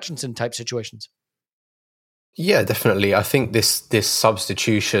Amari Hutchinson type situations. Yeah, definitely. I think this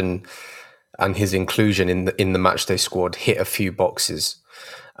substitution and his inclusion in the matchday squad hit a few boxes.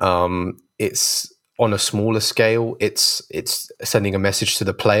 It's on a smaller scale. It's sending a message to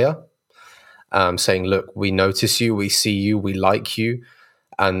the player, saying, "Look, we notice you, we see you, we like you,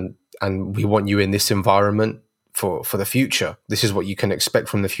 and we want you in this environment for the future. This is what you can expect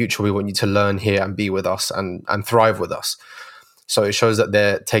from the future. We want you to learn here and be with us and thrive with us." So it shows that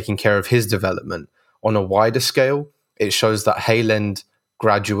they're taking care of his development. On a wider scale, it shows that Hale End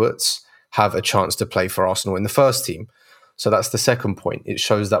graduates have a chance to play for Arsenal in the first team. So that's the second point. It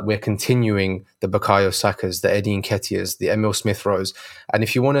shows that we're continuing the Bukayo Sakas, the Eddie Nketiahs, the Emil Smith-Rowes. And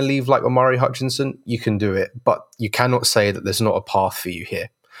if you want to leave like Amari Hutchinson, you can do it. But you cannot say that there's not a path for you here.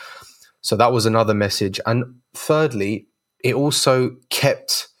 So that was another message. And thirdly, it also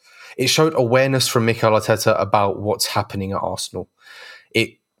showed awareness from Mikel Arteta about what's happening at Arsenal.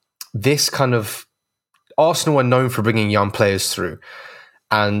 Arsenal are known for bringing young players through.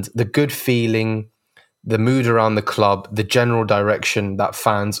 And the good feeling, the mood around the club, the general direction that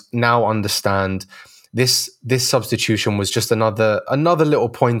fans now understand, this substitution was just another little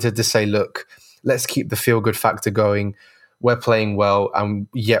pointer to say, look, let's keep the feel-good factor going. we're playing well, and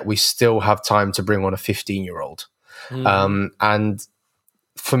yet we still have time to bring on a 15-year-old. And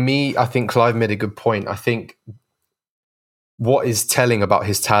for me, I think Clive made a good point. I think what is telling about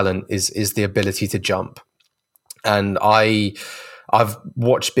his talent is the ability to jump. And I've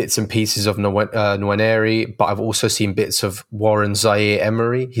watched bits and pieces of Nwaneri, but I've also seen bits of Warren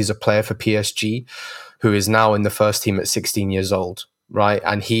Zaire-Emery. He's a player for PSG who is now in the first team at 16 years old, right?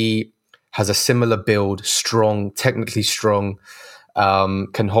 And he has a similar build, strong, technically strong,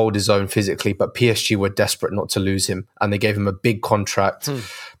 can hold his own physically, but PSG were desperate not to lose him, and they gave him a big contract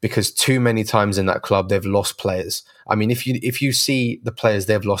because too many times in that club they've lost players. I mean, if you see the players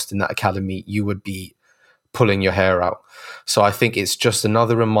they've lost in that academy, you would be pulling your hair out. So I think it's just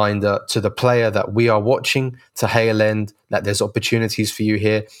another reminder to the player that we are watching, to Hale End, that there's opportunities for you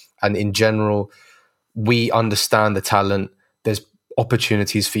here, and in general, we understand the talent. There's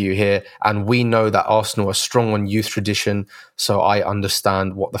opportunities for you here, and we know that Arsenal are strong on youth tradition, so I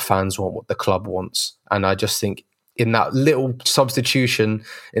understand what the fans want, what the club wants. And I just think in that little substitution,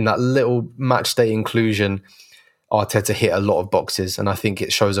 in that little match day inclusion, Arteta hit a lot of boxes, and I think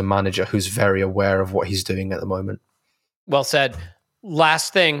it shows a manager who's very aware of what he's doing at the moment. Well said.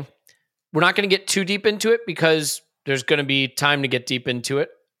 Last thing, we're not going to get too deep into it because there's going to be time to get deep into it.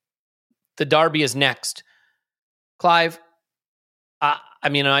 The derby is next. Clive,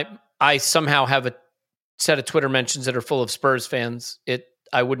 I somehow have a set of Twitter mentions that are full of Spurs fans.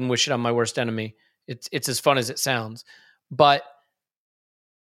 I wouldn't wish it on my worst enemy. It's as fun as it sounds. But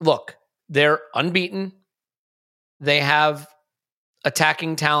look, they're unbeaten. They have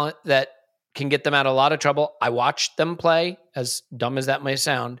attacking talent that can get them out of a lot of trouble. I watched them play, as dumb as that may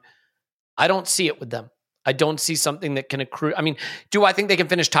sound. I don't see it with them. I don't see something that can accrue. I mean, do I think they can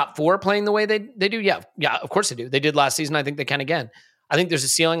finish top 4 playing the way they do? Yeah, of course they do. They did last season. I think they can again. I think there's a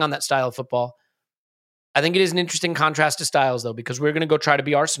ceiling on that style of football. I think it is an interesting contrast to styles, though, because we're going to go try to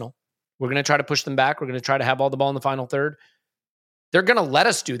be Arsenal. We're going to try to push them back. We're going to try to have all the ball in the final third. They're going to let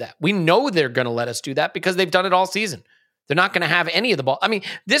us do that. We know they're going to let us do that because they've done it all season. They're not going to have any of the ball. I mean,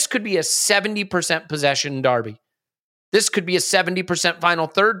 this could be a 70% possession derby. This could be a 70% final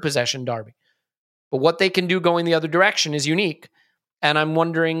third possession derby. But what they can do going the other direction is unique. And I'm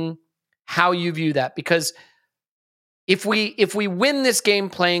wondering how you view that, because if we win this game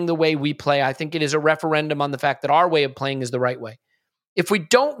playing the way we play, I think it is a referendum on the fact that our way of playing is the right way. If we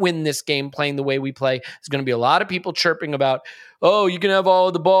don't win this game playing the way we play, there's going to be a lot of people chirping about, oh, you can have all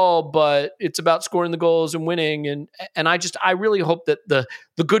of the ball, but it's about scoring the goals and winning. And I really hope that the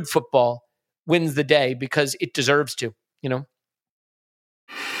good football wins the day, because it deserves to, you know?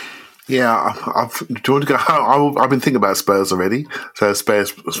 Yeah, do you want to go? I've been thinking about Spurs already. So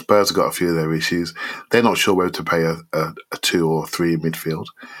Spurs have got a few of their issues. They're not sure whether to play a 2 or 3 in midfield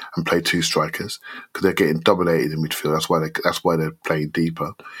and play 2 strikers, because they're getting dominated in midfield. That's why they're playing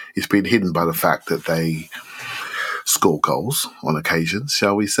deeper. It's been hidden by the fact that they score goals on occasions,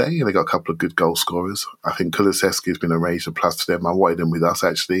 shall we say, and they got a couple of good goal scorers. I think Kulusevski has been a major plus to them. I wanted him with us,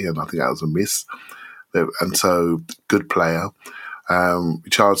 actually, and I think that was a miss. And so, good player.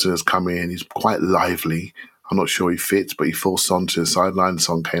 Richardson has come in. He's quite lively. I'm not sure he fits, but he forced Son to the sideline.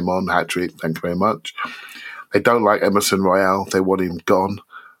 Son came on, hat-trick, thank you very much. They don't like Emerson Royale. They want him gone.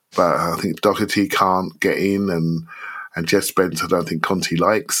 But I think Doherty can't get in, and Jeff Spence I don't think Conte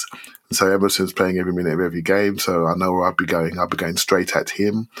likes. And so Emerson's playing every minute of every game, so I know where I'd be going. I'd be going straight at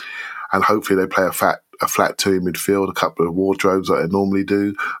him. And hopefully they play a flat 2 in midfield, a couple of wardrobes that they normally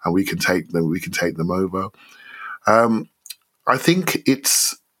do, and we can take them over. I think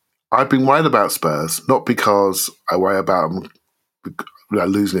I've been worried about Spurs, not because I worry about them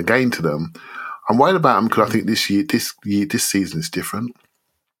losing a game to them. I'm worried about them because I think this season is different.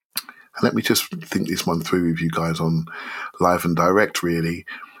 And let me just think this one through with you guys on live and direct, really.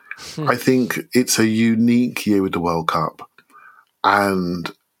 I think it's a unique year with the World Cup,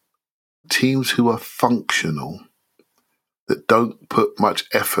 and teams who are functional, that don't put much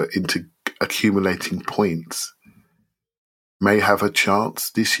effort into accumulating points, may have a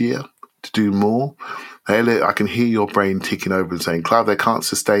chance this year to do more. Elliot, I can hear your brain ticking over and saying, Clive, they can't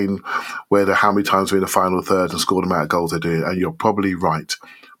sustain how many times they're in the final third and score the amount of goals they're doing, and you're probably right.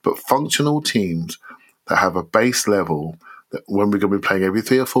 But functional teams that have a base level, that when we're going to be playing every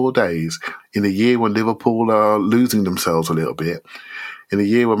 3 or 4 days, in a year when Liverpool are losing themselves a little bit, in a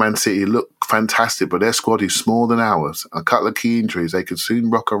year where Man City look fantastic, but their squad is smaller than ours, a couple of key injuries, they could soon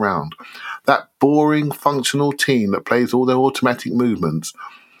rock around. That boring, functional team that plays all their automatic movements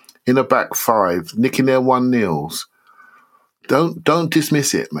in a back 5, nicking their 1-0s, don't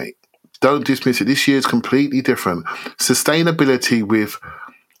dismiss it, mate. Don't dismiss it. This year's completely different. Sustainability with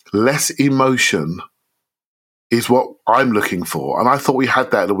less emotion is what I'm looking for. And I thought we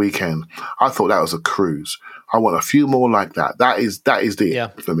had that at the weekend. I thought that was a cruise. I want a few more like that. That is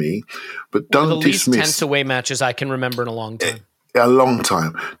it for me. But don't the dismiss least tense away matches I can remember in a long time. A long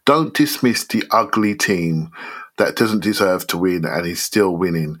time. Don't dismiss the ugly team that doesn't deserve to win and is still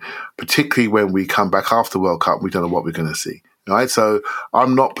winning, particularly when we come back after the World Cup. We don't know what we're going to see. Right? So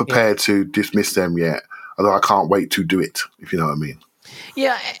I'm not prepared to dismiss them yet, although I can't wait to do it, if you know what I mean.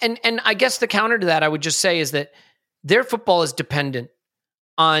 Yeah, and I guess the counter to that I would just say is that their football is dependent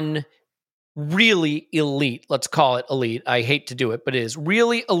on really elite, let's call it elite. I hate to do it, but it is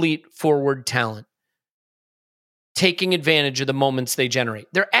really elite forward talent taking advantage of the moments they generate.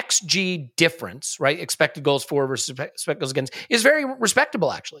 Their XG difference, right? Expected goals for versus expected goals against is very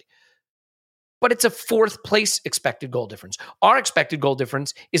respectable, actually. But it's a fourth place expected goal difference. Our expected goal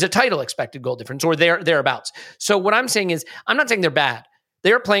difference is a title expected goal difference or thereabouts. So what I'm saying is, I'm not saying they're bad.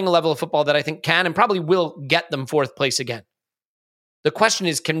 They're playing a level of football that I think can and probably will get them fourth place again. The question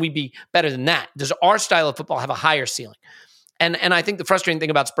is, can we be better than that? Does our style of football have a higher ceiling? And I think the frustrating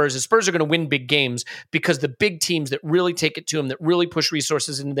thing about Spurs is Spurs are going to win big games because the big teams that really take it to them, that really push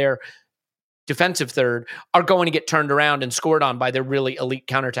resources into their defensive third, are going to get turned around and scored on by their really elite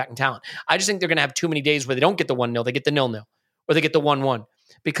counterattacking talent. I just think they're going to have too many days where they don't get the 1-0, they get the 0-0, or they get the 1-1.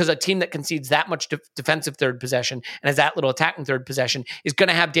 Because a team that concedes that much defensive third possession and has that little attacking third possession is going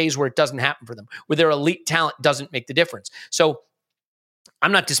to have days where it doesn't happen for them, where their elite talent doesn't make the difference. So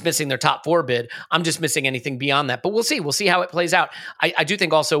I'm not dismissing their top 4 bid. I'm dismissing anything beyond that. But we'll see. We'll see how it plays out. I do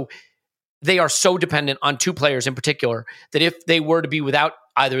think also they are so dependent on 2 players in particular that if they were to be without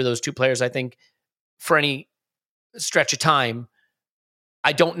either of those 2 players, I think for any stretch of time,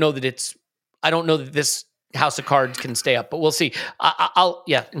 I don't know that this house of cards can stay up, but we'll see.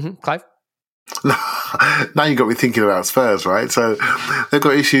 Clive? Now you got me thinking about Spurs, right? So they've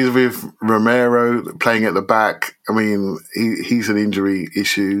got issues with Romero playing at the back. I mean, he's an injury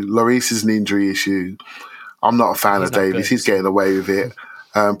issue. Lloris is an injury issue. I'm not a fan of Davies. He's getting away with it.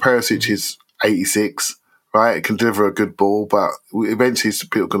 Perisic is 86, right? Can deliver a good ball, but eventually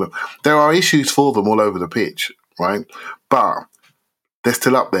people are going to... There are issues for them all over the pitch, right? But they're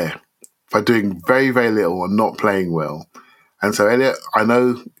still up there by doing very, very little and not playing well. And so, Elliot, I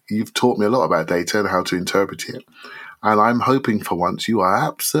know you've taught me a lot about data and how to interpret it. And I'm hoping for once you are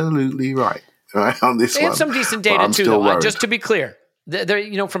absolutely right on this one. They have some decent data too, though. Just to be clear,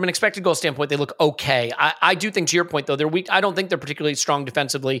 they're, from an expected goal standpoint, they look okay. I do think, to your point, though, they're weak. I don't think they're particularly strong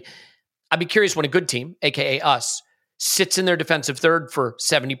defensively. I'd be curious when a good team, a.k.a. us, sits in their defensive third for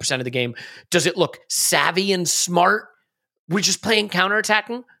 70% of the game. Does it look savvy and smart? We're just playing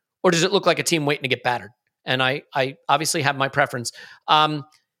counterattacking? Or does it look like a team waiting to get battered? And I obviously have my preference.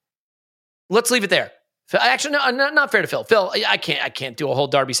 Let's leave it there. Actually, no, not fair to Phil. Phil, I can't do a whole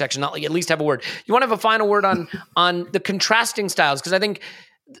Derby section. Not like at least have a word. You want to have a final word on the contrasting styles? Because I think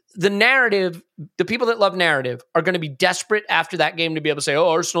the narrative, the people that love narrative, are going to be desperate after that game to be able to say, "Oh,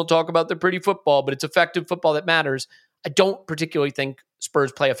 Arsenal talk about their pretty football, but it's effective football that matters." I don't particularly think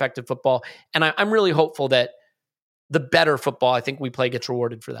Spurs play effective football, and I'm really hopeful that the better football I think we play gets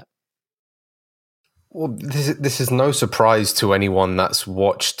rewarded for that. Well, this is no surprise to anyone that's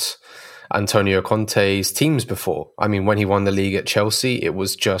watched Antonio Conte's teams before. I mean, when he won the league at Chelsea, it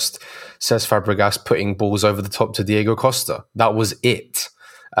was just Cesc Fabregas putting balls over the top to Diego Costa. That was it.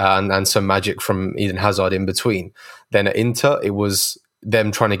 And some magic from Eden Hazard in between. Then at Inter, it was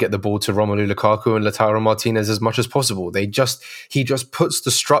them trying to get the ball to Romelu Lukaku and Lautaro Martinez as much as possible. He just puts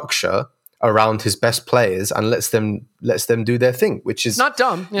the structure around his best players and lets them do their thing, which is not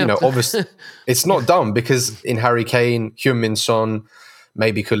dumb. Yeah. Obviously it's not dumb, because in Harry Kane, Heung-min Son,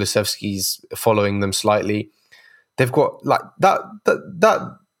 maybe Kulusevski's following them slightly. They've got like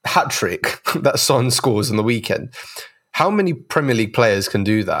that hat trick that Son scores on the weekend. How many Premier League players can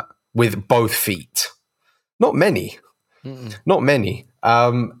do that with both feet? Not many. Not many.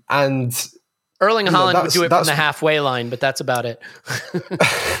 And Erling Haaland would do it from the halfway line, but that's about it.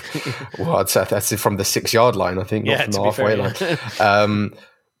 Well, that's from the 6-yard line, I think, not from the halfway line.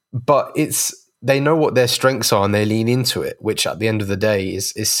 But they know what their strengths are and they lean into it, which at the end of the day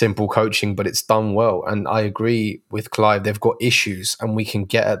is simple coaching, but it's done well. And I agree with Clive. They've got issues and we can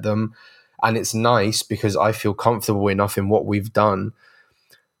get at them. And it's nice because I feel comfortable enough in what we've done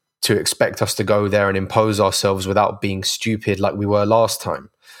to expect us to go there and impose ourselves without being stupid like we were last time.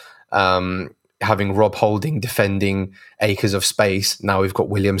 Having Rob Holding defending acres of space. Now we've got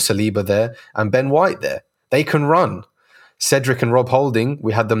William Saliba there and Ben White there. They can run. Cedric and Rob Holding,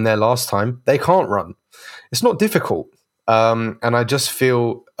 we had them there last time. They can't run. It's not difficult. And I just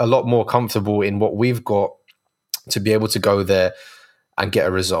feel a lot more comfortable in what we've got to be able to go there and get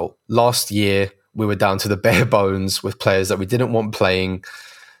a result. Last year, we were down to the bare bones with players that we didn't want playing,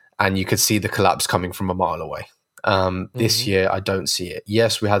 and you could see the collapse coming from a mile away. This year, I don't see it.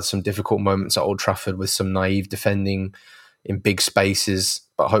 Yes, we had some difficult moments at Old Trafford with some naive defending in big spaces,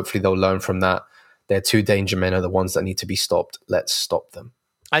 but hopefully they'll learn from that. Their two danger men are the ones that need to be stopped. Let's stop them.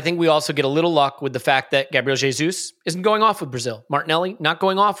 I think we also get a little luck with the fact that Gabriel Jesus isn't going off with Brazil. Martinelli not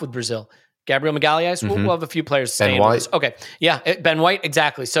going off with Brazil. Gabriel Magalhaes, we'll have a few players staying. Ben White. Okay. Yeah, Ben White,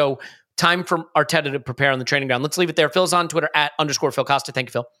 exactly. So time for Arteta to prepare on the training ground. Let's leave it there. Phil's on Twitter at _Phil Costa. Thank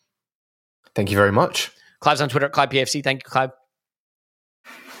you, Phil. Thank you very much. Clive's on Twitter at ClivePFC. Thank you, Clive.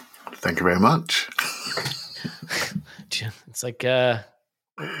 Thank you very much. It's like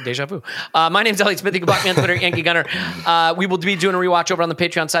deja vu. My name's Elliot Smith. You can block me on Twitter, Yankee Gunner. We will be doing a rewatch over on the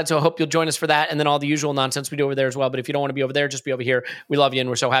Patreon side, so I hope you'll join us for that, and then all the usual nonsense we do over there as well. But if you don't want to be over there, just be over here. We love you, and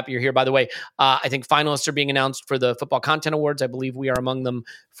we're so happy you're here. By the way, I think finalists are being announced for the Football Content Awards. I believe we are among them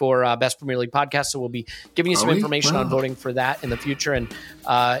for Best Premier League Podcast, so we'll be giving you some information on voting for that in the future. And,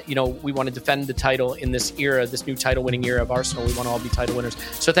 we want to defend the title in this era, this new title-winning era of Arsenal. We want to all be title winners.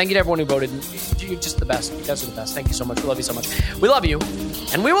 So thank you to everyone who voted. You're just the best. You guys are the best. Thank you so much. We love you so much. We love you,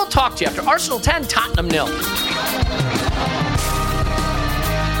 and we will talk to you after Arsenal 10, Tottenham 0.